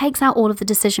it takes out all of the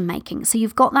decision making. So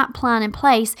you've got that plan in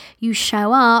place, you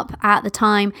show up at the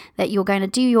time that you're going to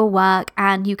do your work,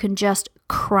 and you can just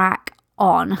crack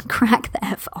the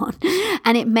F on.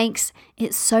 And it makes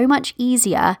it so much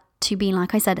easier to be,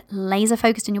 like I said, laser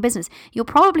focused in your business. You'll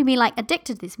probably be like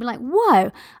addicted to this. You'll be like,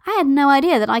 whoa, I had no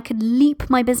idea that I could leap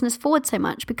my business forward so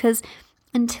much, because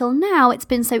until now, it's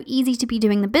been so easy to be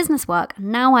doing the business work.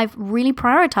 Now I've really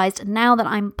prioritized, now that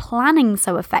I'm planning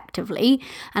so effectively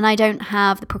and I don't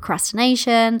have the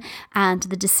procrastination and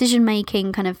the decision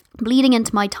making kind of bleeding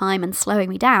into my time and slowing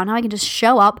me down. Now I can just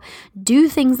show up, do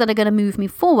things that are going to move me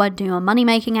forward, do a money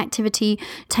making activity,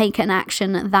 take an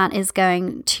action that is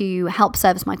going to help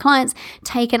service my clients,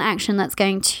 take an action that's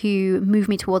going to move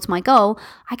me towards my goal.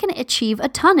 I can achieve a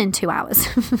ton in 2 hours.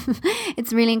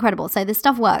 It's really incredible. So this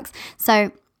stuff works. So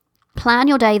plan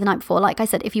your day the night before. Like I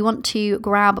said, if you want to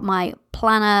grab my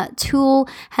planner tool,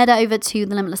 head over to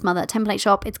the Limitless Mother template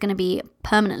shop. It's going to be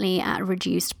permanently at a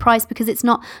reduced price because it's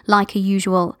not like a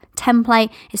usual template.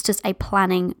 It's just a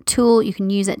planning tool. You can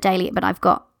use it daily, but I've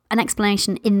got an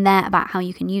explanation in there about how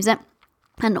you can use it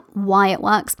and why it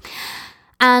works.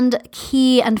 And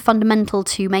key and fundamental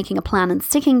to making a plan and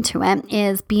sticking to it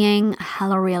is being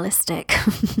hella realistic.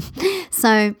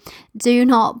 So do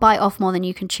not bite off more than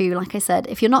you can chew. Like I said,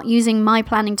 if you're not using my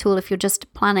planning tool, if you're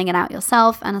just planning it out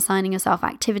yourself and assigning yourself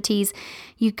activities,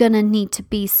 you're going to need to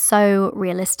be so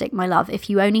realistic, my love. If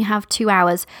you only have 2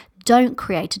 hours, don't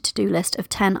create a to-do list of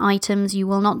 10 items. You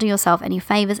will not do yourself any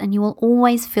favors, and you will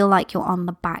always feel like you're on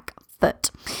the back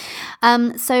foot.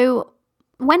 So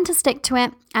when to stick to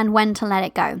it and when to let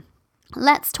it go.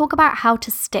 Let's talk about how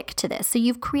to stick to this. So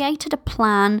you've created a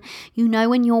plan, you know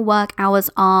when your work hours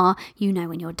are, you know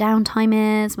when your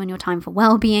downtime is, when your time for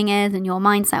well-being is, and your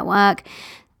mindset work.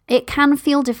 It can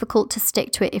feel difficult to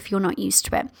stick to it if you're not used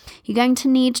to it. You're going to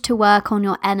need to work on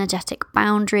your energetic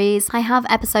boundaries. I have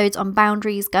episodes on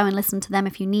boundaries. Go and listen to them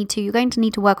if you need to. You're going to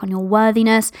need to work on your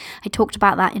worthiness. I talked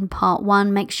about that in part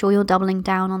 1. Make sure you're doubling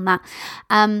down on that.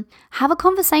 Have a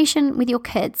conversation with your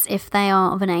kids if they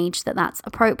are of an age that's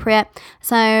appropriate.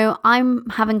 So I'm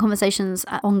having conversations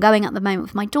ongoing at the moment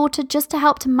with my daughter just to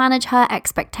help to manage her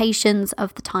expectations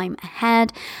of the time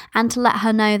ahead and to let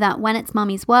her know that when it's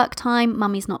mummy's work time,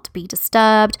 mummy's not to be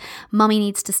disturbed. Mummy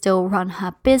needs to still run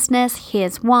her business.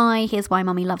 Here's why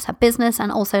mummy loves her business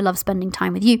and also loves spending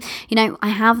time with you. You know, I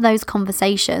have those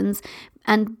conversations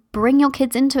and bring your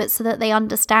kids into it so that they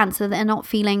understand, so that they're not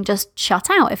feeling just shut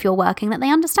out if you're working, that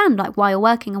they understand like why you're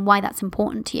working and why that's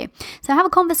important to you. So have a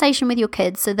conversation with your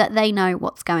kids so that they know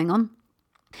what's going on.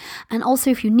 And also,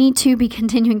 if you need to, be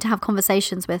continuing to have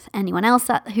conversations with anyone else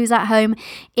who's at home.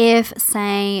 If,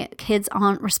 say, kids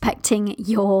aren't respecting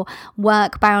your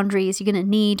work boundaries, you're going to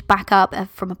need backup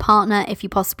from a partner if you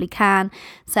possibly can,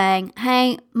 saying,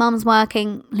 hey, mum's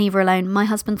working, leave her alone. My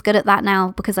husband's good at that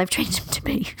now because I've trained him to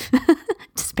be.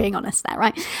 Just just being honest there,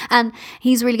 right? And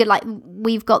he's really good. Like,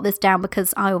 we've got this down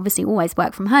because I obviously always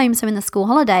work from home. So in the school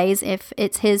holidays, if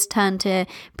it's his turn to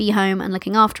be home and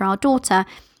looking after our daughter,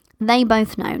 they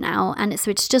both know now, and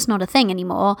it's just not a thing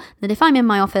anymore, that if I'm in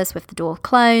my office with the door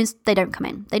closed, they don't come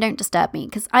in. They don't disturb me,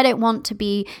 because I don't want to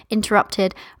be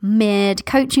interrupted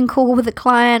mid-coaching call with a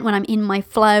client when I'm in my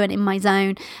flow and in my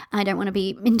zone. I don't want to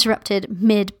be interrupted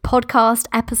mid-podcast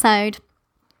episode.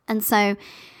 And so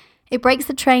it breaks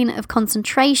the train of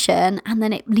concentration, and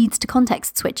then it leads to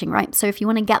context switching, right? So if you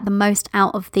want to get the most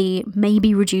out of the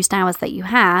maybe reduced hours that you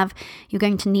have, you're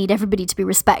going to need everybody to be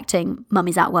respecting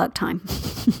mummy's at work time.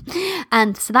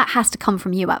 And so that has to come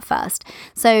from you at first.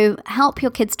 So help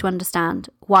your kids to understand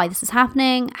why this is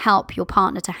happening, help your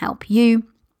partner to help you.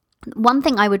 One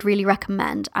thing I would really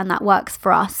recommend, and that works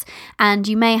for us, and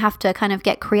you may have to kind of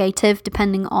get creative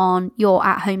depending on your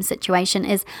at-home situation,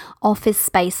 is office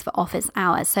space for office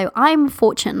hours. So I'm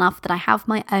fortunate enough that I have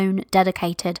my own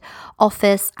dedicated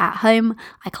office at home.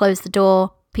 I close the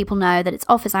door. People know that it's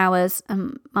office hours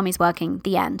and mummy's working,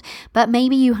 the end. But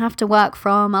maybe you have to work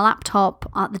from a laptop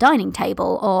at the dining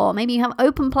table, or maybe you have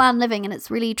open plan living and it's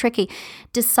really tricky.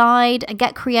 Decide and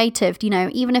get creative,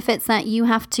 even if it's that you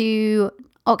have to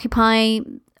occupy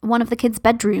one of the kids'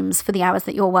 bedrooms for the hours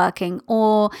that you're working,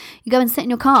 or you go and sit in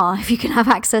your car if you can have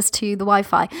access to the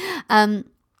Wi-Fi.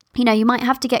 You might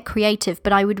have to get creative,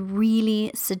 but I would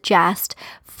really suggest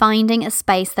finding a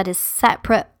space that is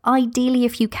separate, ideally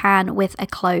if you can, with a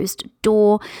closed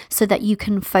door, so that you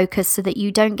can focus, so that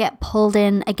you don't get pulled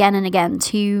in again and again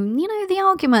to, the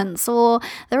arguments or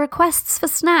the requests for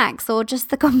snacks or just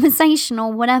the conversation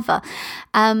or whatever.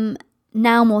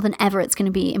 Now more than ever, it's going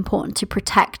to be important to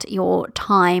protect your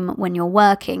time when you're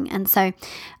working. And so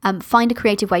find a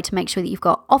creative way to make sure that you've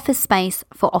got office space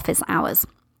for office hours.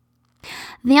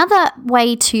 The other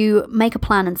way to make a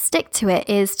plan and stick to it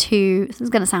is this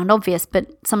is going to sound obvious, but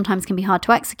sometimes can be hard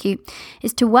to execute,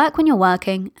 is to work when you're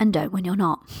working and don't when you're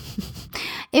not.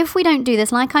 If we don't do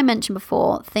this, like I mentioned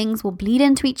before, things will bleed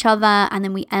into each other, and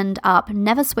then we end up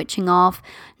never switching off,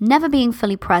 never being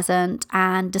fully present,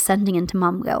 and descending into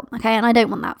mum guilt. Okay, and I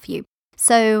don't want that for you.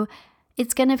 So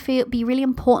it's going to be really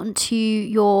important to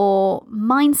your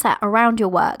mindset around your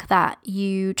work that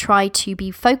you try to be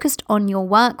focused on your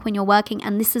work when you're working.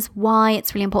 And this is why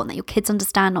it's really important that your kids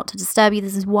understand not to disturb you.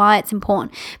 This is why it's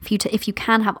important for you to, if you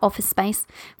can, have office space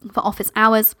for office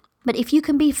hours. But if you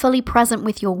can be fully present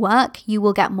with your work, you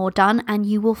will get more done, and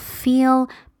you will feel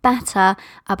better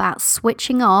about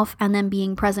switching off and then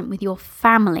being present with your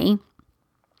family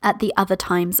at the other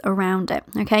times around it,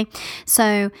 okay?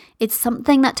 So it's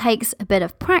something that takes a bit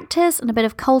of practice and a bit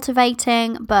of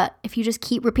cultivating, but if you just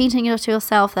keep repeating it to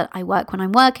yourself that I work when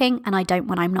I'm working and I don't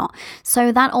when I'm not.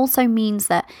 So that also means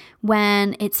that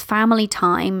when it's family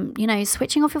time,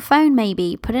 switching off your phone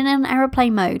maybe, put it in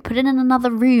airplane mode, put it in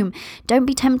another room. Don't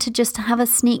be tempted just to have a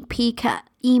sneak peek at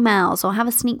emails or have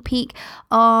a sneak peek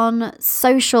on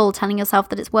social, telling yourself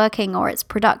that it's working or it's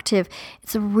productive.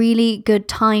 It's a really good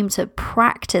time to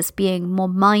practice being more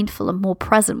mindful and more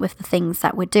present with the things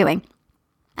that we're doing.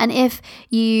 And if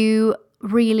you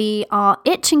really are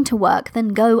itching to work, then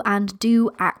go and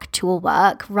do actual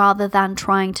work rather than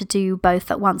trying to do both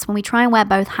at once. When we try and wear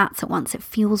both hats at once, it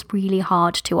feels really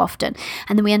hard too often.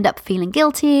 And then we end up feeling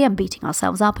guilty and beating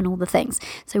ourselves up and all the things.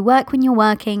 So work when you're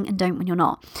working and don't when you're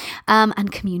not.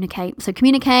 And communicate. So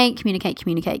communicate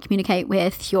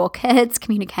with your kids,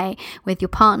 communicate with your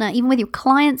partner, even with your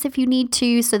clients if you need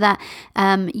to, so that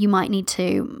you might need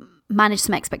to manage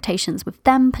some expectations with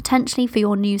them potentially for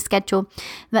your new schedule.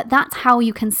 But that's how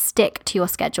you can stick to your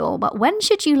schedule. But when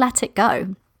should you let it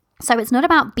go? So it's not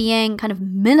about being kind of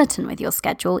militant with your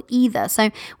schedule either. So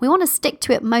we want to stick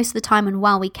to it most of the time and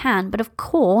while we can. But of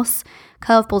course,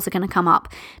 curveballs are going to come up.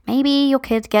 Maybe your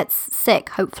kid gets sick,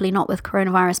 hopefully not with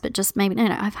coronavirus, but just maybe,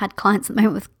 I've had clients at the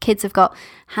moment with kids who've got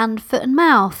hand, foot and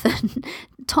mouth and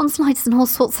tonsillitis and all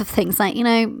sorts of things.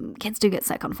 Kids do get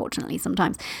sick, unfortunately,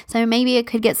 sometimes. So maybe a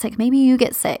kid gets sick, maybe you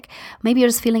get sick, maybe you're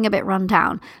just feeling a bit run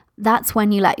down. That's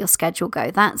when you let your schedule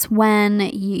go. That's when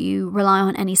you rely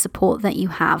on any support that you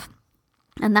have.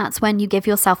 And that's when you give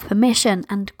yourself permission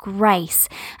and grace,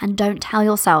 and don't tell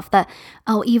yourself that,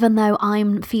 even though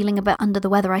I'm feeling a bit under the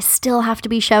weather, I still have to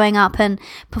be showing up and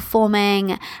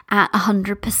performing at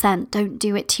 100%. Don't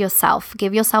do it to yourself.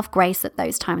 Give yourself grace at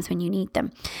those times when you need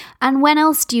them. And when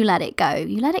else do you let it go?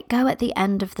 You let it go at the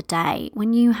end of the day.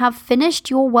 When you have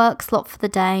finished your work slot for the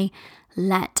day,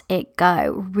 let it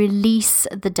go. Release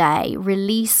the day,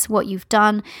 release what you've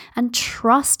done, and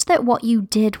trust that what you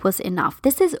did was enough.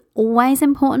 This is always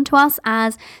important to us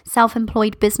as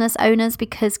self-employed business owners,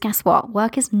 because guess what?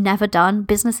 Work is never done.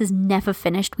 Business is never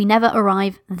finished. We never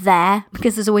arrive there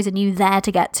because there's always a new there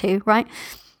to get to, right?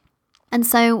 And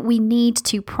so we need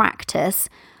to practice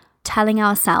telling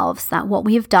ourselves that what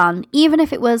we have done, even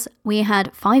if it was we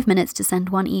had 5 minutes to send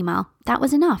one email, that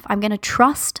was enough. I'm going to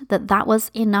trust that that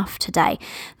was enough today.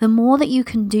 The more that you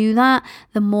can do that,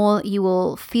 the more you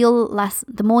will feel less,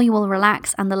 the more you will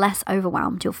relax and the less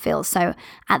overwhelmed you'll feel. So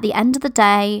at the end of the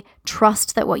day,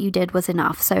 trust that what you did was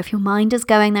enough. So if your mind is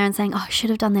going there and saying, oh, I should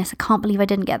have done this, I can't believe I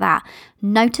didn't get that,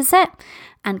 notice it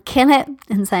and kill it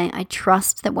and say, I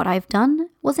trust that what I've done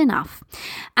was enough.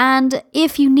 And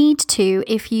if you need to,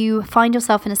 if you find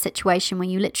yourself in a situation where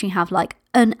you literally have like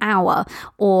an hour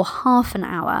or half an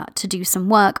hour to do some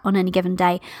work on any given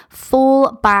day,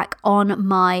 fall back on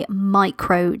my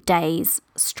micro days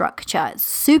structure. It's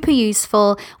super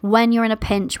useful when you're in a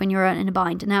pinch, when you're in a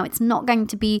bind. Now, it's not going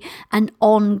to be an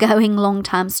ongoing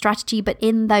long-term strategy, but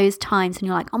in those times when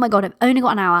you're like, oh my God, I've only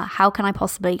got an hour, how can I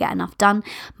possibly get enough done?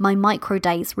 My micro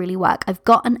days really work. I've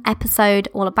got an episode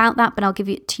all about that, but I'll give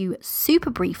it to you super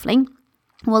briefly.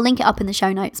 We'll link it up in the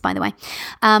show notes, by the way.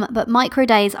 But micro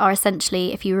days are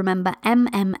essentially, if you remember,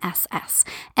 MMSS.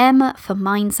 M for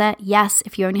mindset. Yes,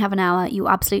 if you only have an hour, you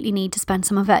absolutely need to spend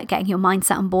some of it getting your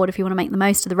mindset on board if you want to make the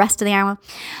most of the rest of the hour.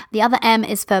 The other M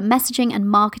is for messaging and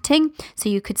marketing. So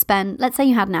you could spend, let's say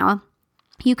you had an hour,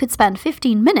 you could spend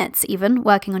 15 minutes even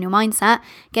working on your mindset,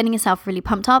 getting yourself really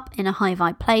pumped up in a high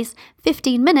vibe place,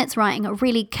 15 minutes writing a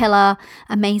really killer,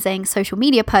 amazing social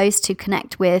media post to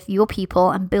connect with your people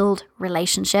and build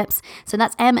relationships. So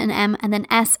that's M, and then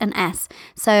S and S.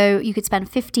 So you could spend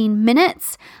 15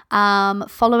 minutes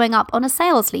following up on a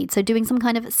sales lead. So doing some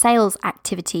kind of sales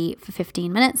activity for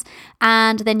 15 minutes.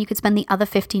 And then you could spend the other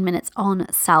 15 minutes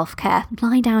on self-care.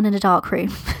 Lie down in a dark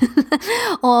room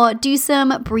or do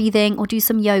some breathing or do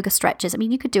some yoga stretches. I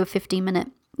mean, you could do a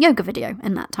 15-minute yoga video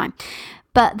in that time.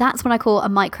 But that's what I call a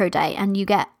micro day. And you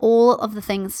get all of the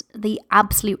things, the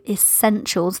absolute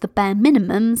essentials, the bare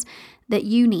minimums that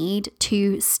you need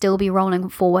to still be rolling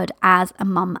forward as a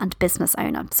mum and business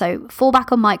owner. So fall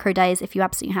back on micro days if you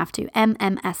absolutely have to.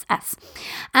 MMSS.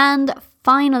 And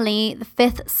finally, the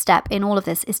fifth step in all of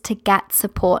this is to get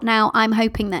support. Now, I'm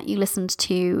hoping that you listened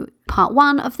to part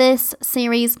 1 of this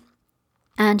series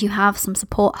and you have some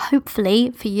support,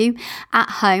 hopefully, for you at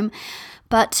home.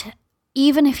 But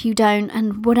even if you don't,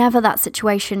 and whatever that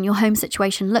situation, your home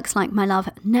situation looks like, my love,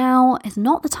 now is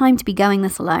not the time to be going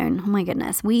this alone. Oh my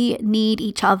goodness, we need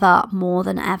each other more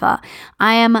than ever.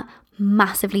 I am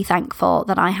massively thankful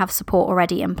that I have support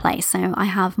already in place. So I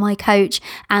have my coach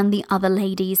and the other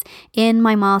ladies in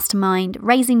my mastermind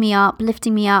raising me up,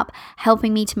 lifting me up,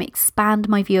 helping me to expand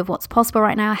my view of what's possible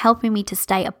right now, helping me to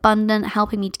stay abundant,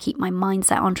 helping me to keep my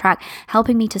mindset on track,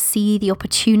 helping me to see the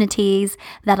opportunities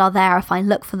that are there if I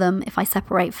look for them, if I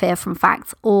separate fear from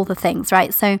facts, all the things,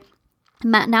 right? So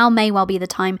now may well be the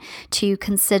time to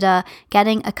consider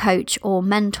getting a coach or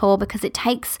mentor, because it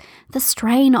takes the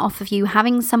strain off of you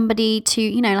having somebody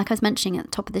to, like I was mentioning at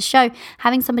the top of the show,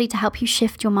 having somebody to help you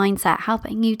shift your mindset,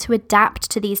 helping you to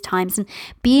adapt to these times, and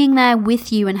being there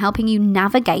with you and helping you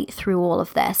navigate through all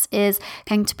of this is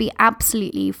going to be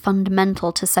absolutely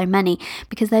fundamental to so many,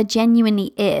 because there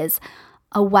genuinely is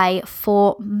a way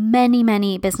for many,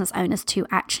 many business owners to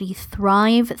actually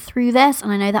thrive through this. And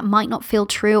I know that might not feel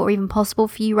true or even possible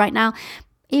for you right now.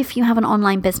 If you have an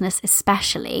online business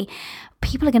especially,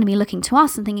 people are going to be looking to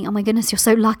us and thinking, oh my goodness, you're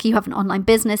so lucky you have an online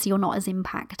business, you're not as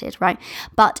impacted, right?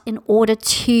 But in order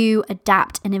to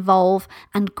adapt and evolve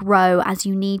and grow as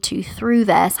you need to through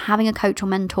this, having a coach or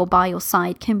mentor by your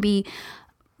side can be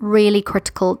really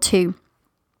critical to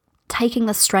taking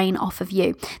the strain off of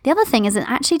you. The other thing is it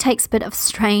actually takes a bit of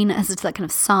strain as a kind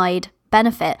of side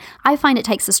benefit. I find it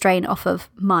takes the strain off of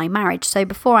my marriage. So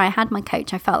before I had my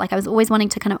coach, I felt like I was always wanting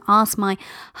to kind of ask my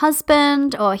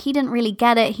husband, or he didn't really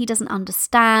get it, he doesn't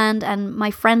understand. And my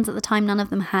friends at the time, none of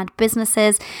them had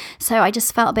businesses. So I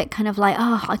just felt a bit kind of like,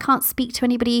 oh, I can't speak to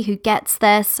anybody who gets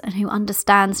this and who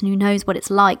understands and who knows what it's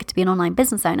like to be an online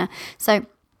business owner. So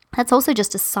that's also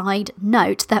just a side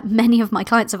note that many of my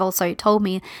clients have also told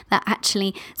me that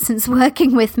actually since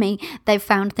working with me, they've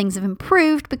found things have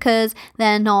improved because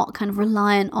they're not kind of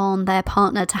reliant on their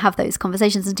partner to have those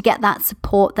conversations and to get that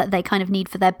support that they kind of need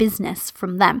for their business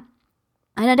from them.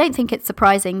 And I don't think it's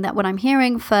surprising that when I'm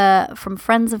hearing from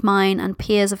friends of mine and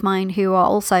peers of mine who are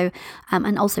also,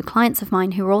 and also clients of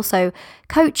mine who are also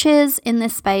coaches in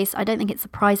this space, I don't think it's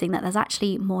surprising that there's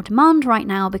actually more demand right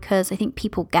now, because I think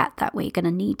people get that we're going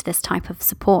to need this type of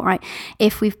support, right?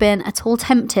 If we've been at all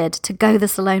tempted to go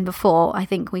this alone before, I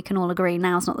think we can all agree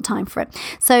now's not the time for it.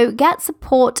 So get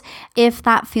support if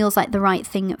that feels like the right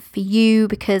thing for you,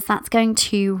 because that's going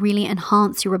to really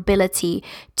enhance your ability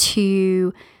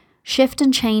to shift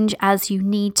and change as you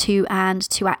need to, and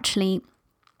to actually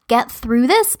get through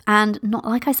this and not,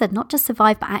 like I said, not just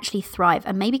survive, but actually thrive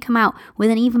and maybe come out with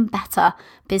an even better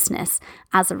business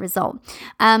as a result.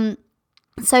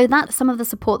 So that's some of the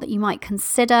support that you might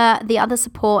consider. The other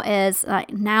support is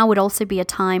now would also be a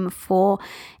time for,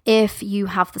 if you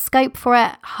have the scope for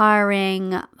it,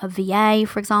 hiring a VA,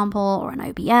 for example, or an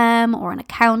OBM or an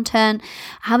accountant,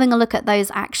 having a look at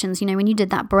those actions. When you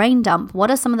did that brain dump,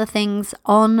 what are some of the things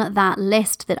on that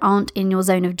list that aren't in your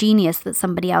zone of genius that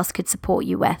somebody else could support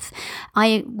you with?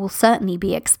 I will certainly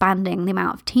be expanding the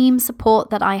amount of team support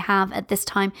that I have at this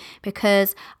time,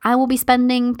 because I will be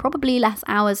spending probably less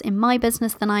hours in my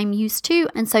business than I'm used to.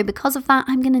 And so because of that,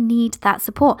 I'm going to need that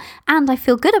support. And I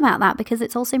feel good about that, because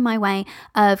it's also my way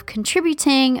of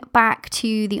contributing back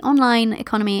to the online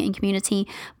economy and community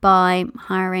by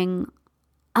hiring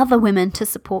other women to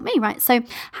support me, right? So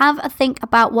have a think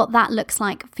about what that looks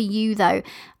like for you, though.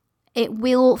 It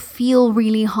will feel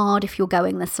really hard if you're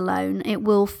going this alone. It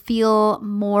will feel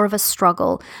more of a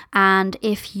struggle. And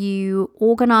if you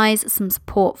organize some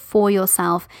support for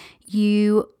yourself,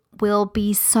 you will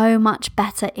be so much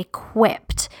better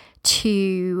equipped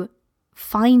to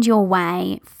find your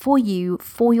way for you,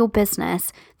 for your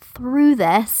business through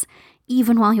this,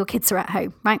 even while your kids are at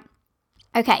home, right?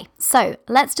 Okay, so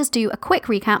let's just do a quick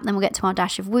recap, then we'll get to our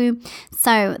dash of woo.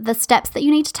 So the steps that you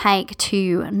need to take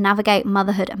to navigate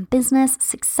motherhood and business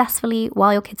successfully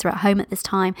while your kids are at home at this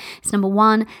time is, number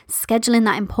one, scheduling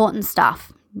that important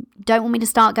stuff. Don't want me to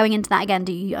start going into that again,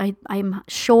 do you? I'm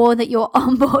sure that you're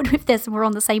on board with this and we're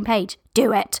on the same page.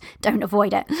 Do it. Don't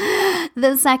avoid it.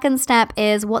 The second step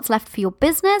is what's left for your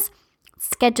business.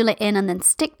 Schedule it in and then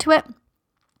stick to it.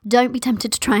 Don't be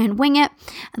tempted to try and wing it.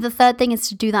 The third thing is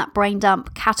to do that brain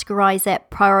dump, categorize it,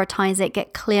 prioritize it,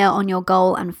 get clear on your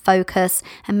goal and focus,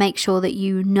 and make sure that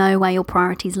you know where your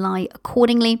priorities lie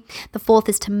accordingly. The fourth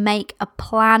is to make a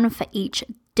plan for each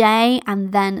day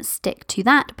and then stick to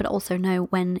that, but also know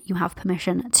when you have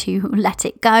permission to let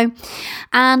it go.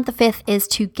 And the fifth is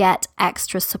to get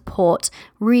extra support.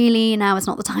 Really, now is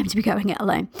not the time to be going it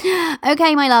alone.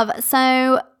 Okay, my love.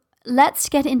 So let's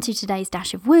get into today's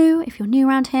dash of woo. If you're new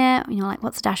around here and you're like,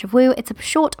 what's a dash of woo? It's a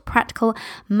short, practical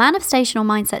manifestational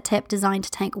mindset tip designed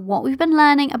to take what we've been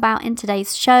learning about in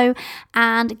today's show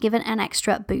and give it an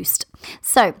extra boost.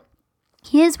 So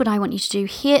here's what I want you to do.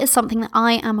 Here is something that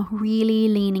I am really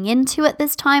leaning into at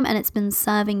this time, and it's been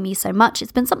serving me so much.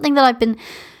 It's been something that I've been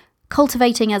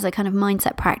cultivating as a kind of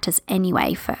mindset practice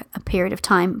anyway for a period of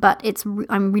time, but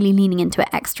I'm really leaning into it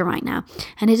extra right now.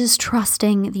 And it is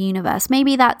trusting the universe.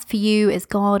 Maybe that for you is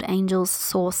God, angels,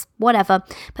 source, whatever,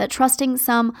 but trusting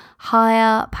some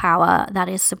higher power that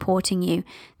is supporting you.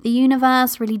 The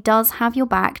universe really does have your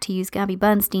back, to use Gabby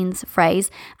Bernstein's phrase,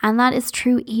 and that is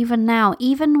true even now.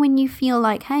 Even when you feel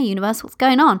like, hey, universe, what's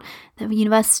going on? The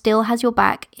universe still has your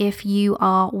back if you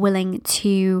are willing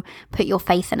to put your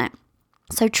faith in it.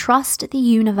 So trust the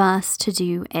universe to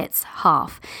do its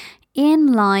half.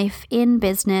 In life, in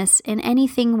business, in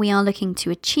anything we are looking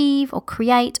to achieve or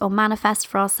create or manifest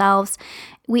for ourselves,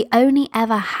 we only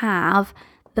ever have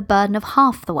the burden of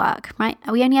half the work, right?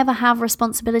 We only ever have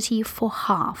responsibility for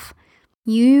half.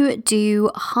 You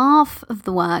do half of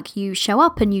the work. You show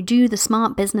up and you do the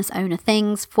smart business owner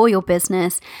things for your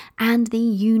business, and the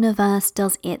universe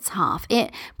does its half.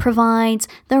 It provides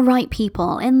the right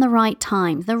people in the right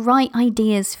time, the right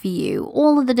ideas for you,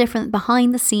 all of the different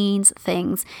behind the scenes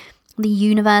things. The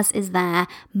universe is there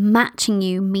matching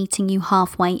you, meeting you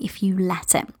halfway if you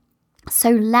let it.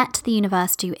 So let the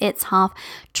universe do its half.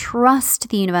 Trust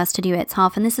the universe to do its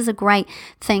half. And this is a great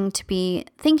thing to be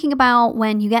thinking about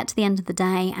when you get to the end of the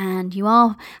day and you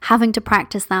are having to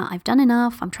practice that. I've done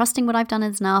enough. I'm trusting what I've done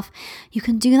is enough. You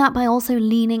can do that by also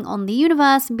leaning on the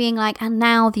universe and being like, and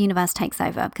now the universe takes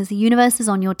over, because the universe is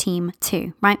on your team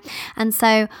too, right? And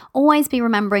so always be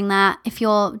remembering that. If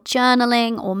you're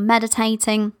journaling or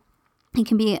meditating, It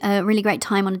can be a really great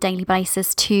time on a daily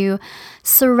basis to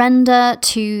surrender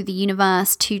to the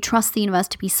universe, to trust the universe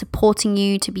to be supporting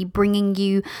you, to be bringing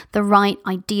you the right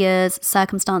ideas,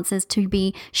 circumstances, to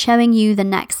be showing you the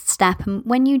next step. And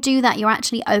when you do that, you're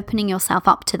actually opening yourself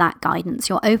up to that guidance.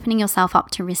 You're opening yourself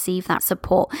up to receive that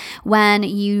support. When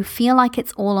you feel like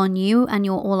it's all on you and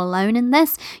you're all alone in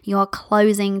this, you're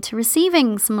closing to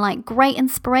receiving some like great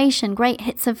inspiration, great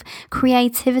hits of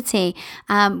creativity,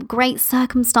 great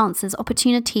circumstances,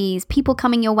 opportunities, people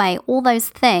coming your way, all those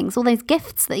things, all those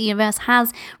gifts that the universe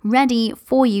has ready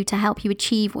for you to help you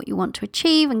achieve what you want to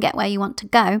achieve and get where you want to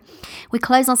go. We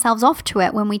close ourselves off to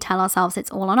it when we tell ourselves it's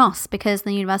all on us, because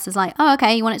the universe is like, oh,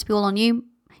 okay, you want it to be all on you.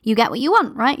 You get what you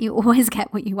want, right? You always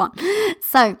get what you want.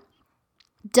 So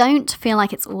don't feel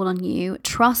like it's all on you.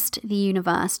 Trust the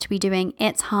universe to be doing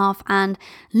its half and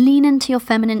lean into your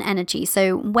feminine energy.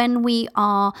 So when we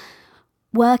are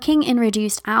working in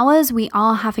reduced hours, we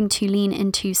are having to lean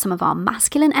into some of our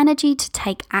masculine energy to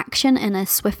take action in a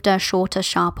swifter, shorter,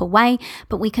 sharper way.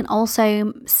 But we can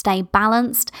also stay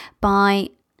balanced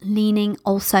by leaning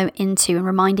also into and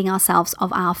reminding ourselves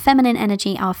of our feminine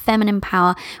energy, our feminine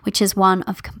power, which is one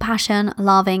of compassion,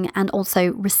 loving, and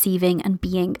also receiving and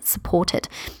being supported.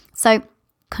 So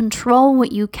control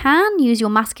what you can, use your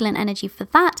masculine energy for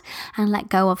that, and let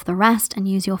go of the rest and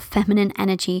use your feminine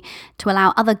energy to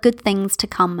allow other good things to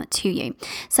come to you.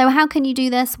 So how can you do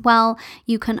this? Well,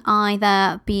 you can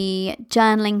either be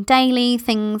journaling daily,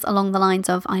 things along the lines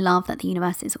of, I love that the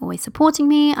universe is always supporting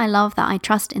me. I love that I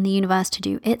trust in the universe to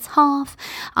do its half.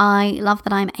 I love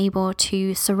that I'm able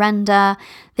to surrender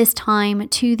this time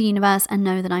to the universe and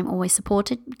know that I'm always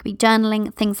supported. You could be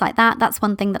journaling, things like that. That's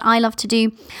one thing that I love to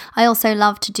do. I also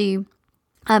love to do,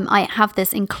 I have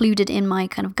this included in my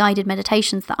kind of guided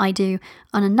meditations that I do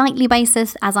on a nightly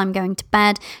basis as I'm going to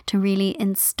bed, to really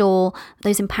install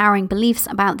those empowering beliefs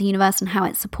about the universe and how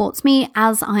it supports me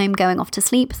as I'm going off to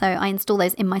sleep. So I install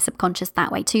those in my subconscious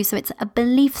that way too. So it's a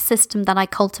belief system that I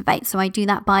cultivate. So I do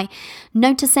that by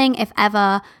noticing if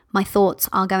ever my thoughts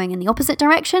are going in the opposite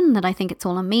direction, that I think it's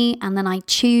all on me, and then I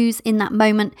choose in that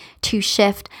moment to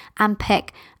shift and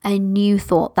pick a new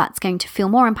thought that's going to feel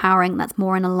more empowering, that's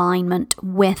more in alignment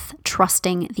with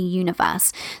trusting the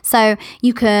universe. So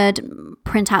you could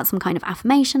print out some kind of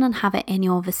affirmation and have it in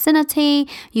your vicinity.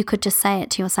 You could just say it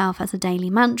to yourself as a daily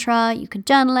mantra. You could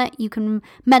journal it. You can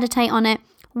meditate on it.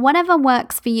 Whatever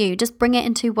works for you, just bring it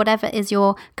into whatever is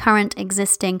your current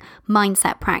existing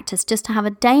mindset practice, just to have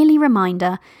a daily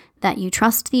reminder that you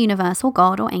trust the universe or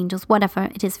God or angels, whatever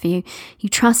it is for you. You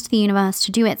trust the universe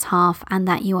to do its half, and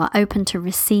that you are open to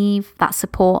receive that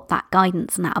support, that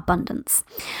guidance, and that abundance.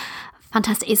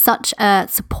 Fantastic. It's such a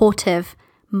supportive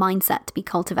mindset to be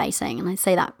cultivating, and I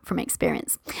say that from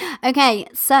experience. Okay,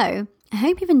 so I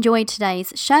hope you've enjoyed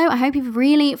today's show. I hope you've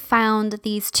really found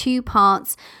these 2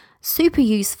 parts super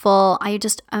useful. I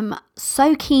just am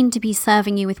so keen to be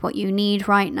serving you with what you need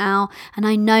right now. And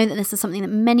I know that this is something that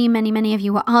many of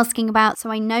you were asking about. So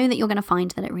I know that you're going to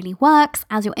find that it really works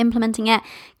as you're implementing it.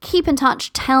 Keep in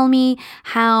touch. Tell me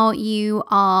how you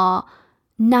are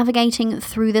navigating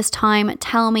through this time.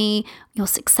 Tell me your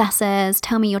successes,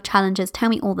 tell me your challenges, tell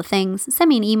me all the things. Send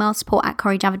me an email,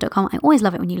 support@CoreyJavid.com. I always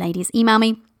love it when you ladies email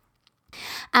me.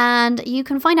 And you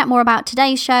can find out more about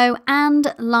today's show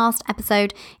and last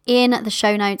episode in the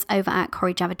show notes over at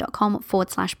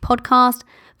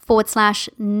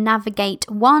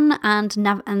CoreyJavid.com/podcast/navigate1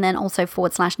 and then also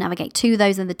 /navigate2.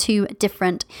 Those are the 2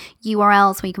 different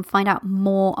URLs where you can find out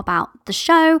more about the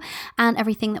show and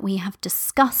everything that we have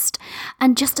discussed.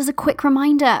 And just as a quick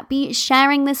reminder, be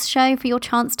sharing this show for your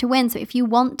chance to win. So if you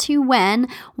want to win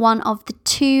one of the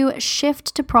 2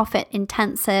 Shift to Profit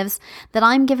intensives that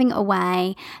I'm giving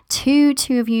away to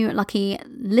 2 of you lucky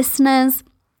listeners,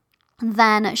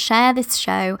 then share this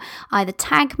show. Either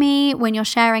tag me when you're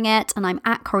sharing it, and I'm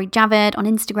at Corey Javid on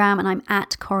Instagram, and I'm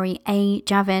at Corey A.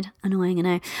 Javid, annoying, I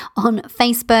know, on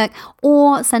Facebook,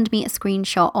 or send me a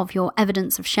screenshot of your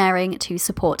evidence of sharing to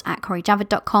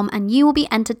support@CoreyJavid.com, and you will be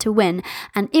entered to win.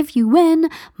 And if you win,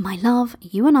 my love,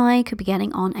 you and I could be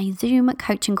getting on a Zoom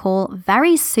coaching call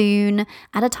very soon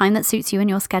at a time that suits you and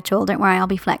your schedule. Don't worry, I'll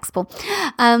be flexible.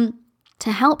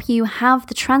 To help you have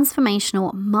the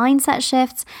transformational mindset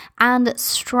shifts and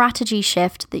strategy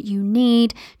shift that you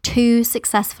need to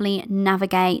successfully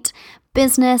navigate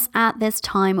business at this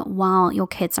time while your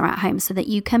kids are at home, so that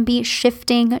you can be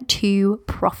shifting to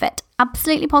profit.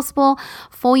 Absolutely possible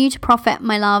for you to profit,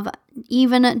 my love,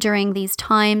 even during these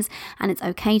times, and it's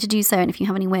okay to do so. And if you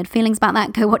have any weird feelings about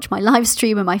that, go watch my live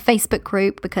stream in my Facebook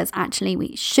group, because actually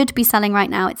we should be selling right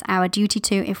now. It's our duty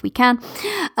to, if we can.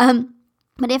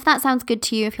 But if that sounds good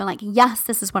to you, if you're like, yes,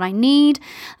 this is what I need,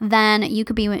 then you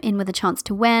could be in with a chance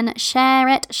to win. Share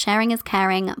it. Sharing is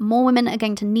caring. More women are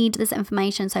going to need this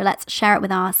information. So let's share it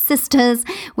with our sisters,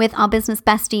 with our business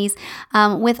besties,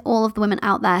 with all of the women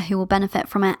out there who will benefit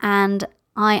from it. And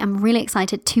I am really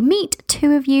excited to meet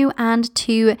 2 of you and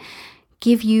to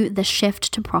give you the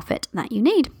shift to profit that you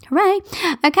need. Hooray.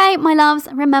 Okay, my loves,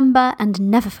 remember and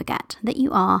never forget that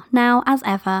you are now as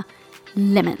ever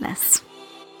limitless.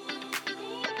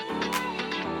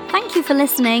 Thank you for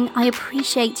listening. I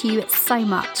appreciate you so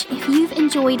much. If you've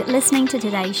enjoyed listening to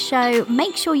today's show,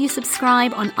 make sure you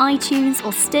subscribe on iTunes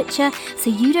or Stitcher so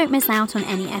you don't miss out on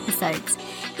any episodes.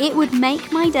 It would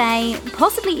make my day,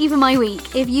 possibly even my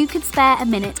week, if you could spare a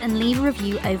minute and leave a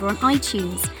review over on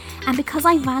iTunes. And because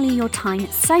I value your time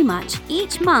so much,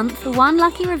 each month one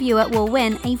lucky reviewer will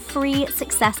win a free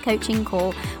success coaching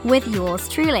call with yours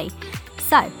truly.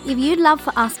 So, if you'd love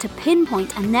for us to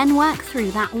pinpoint and then work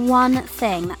through that one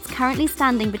thing that's currently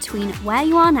standing between where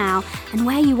you are now and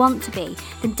where you want to be,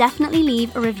 then definitely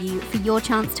leave a review for your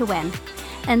chance to win.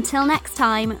 Until next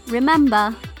time,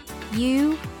 remember,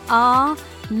 you are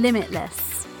limitless.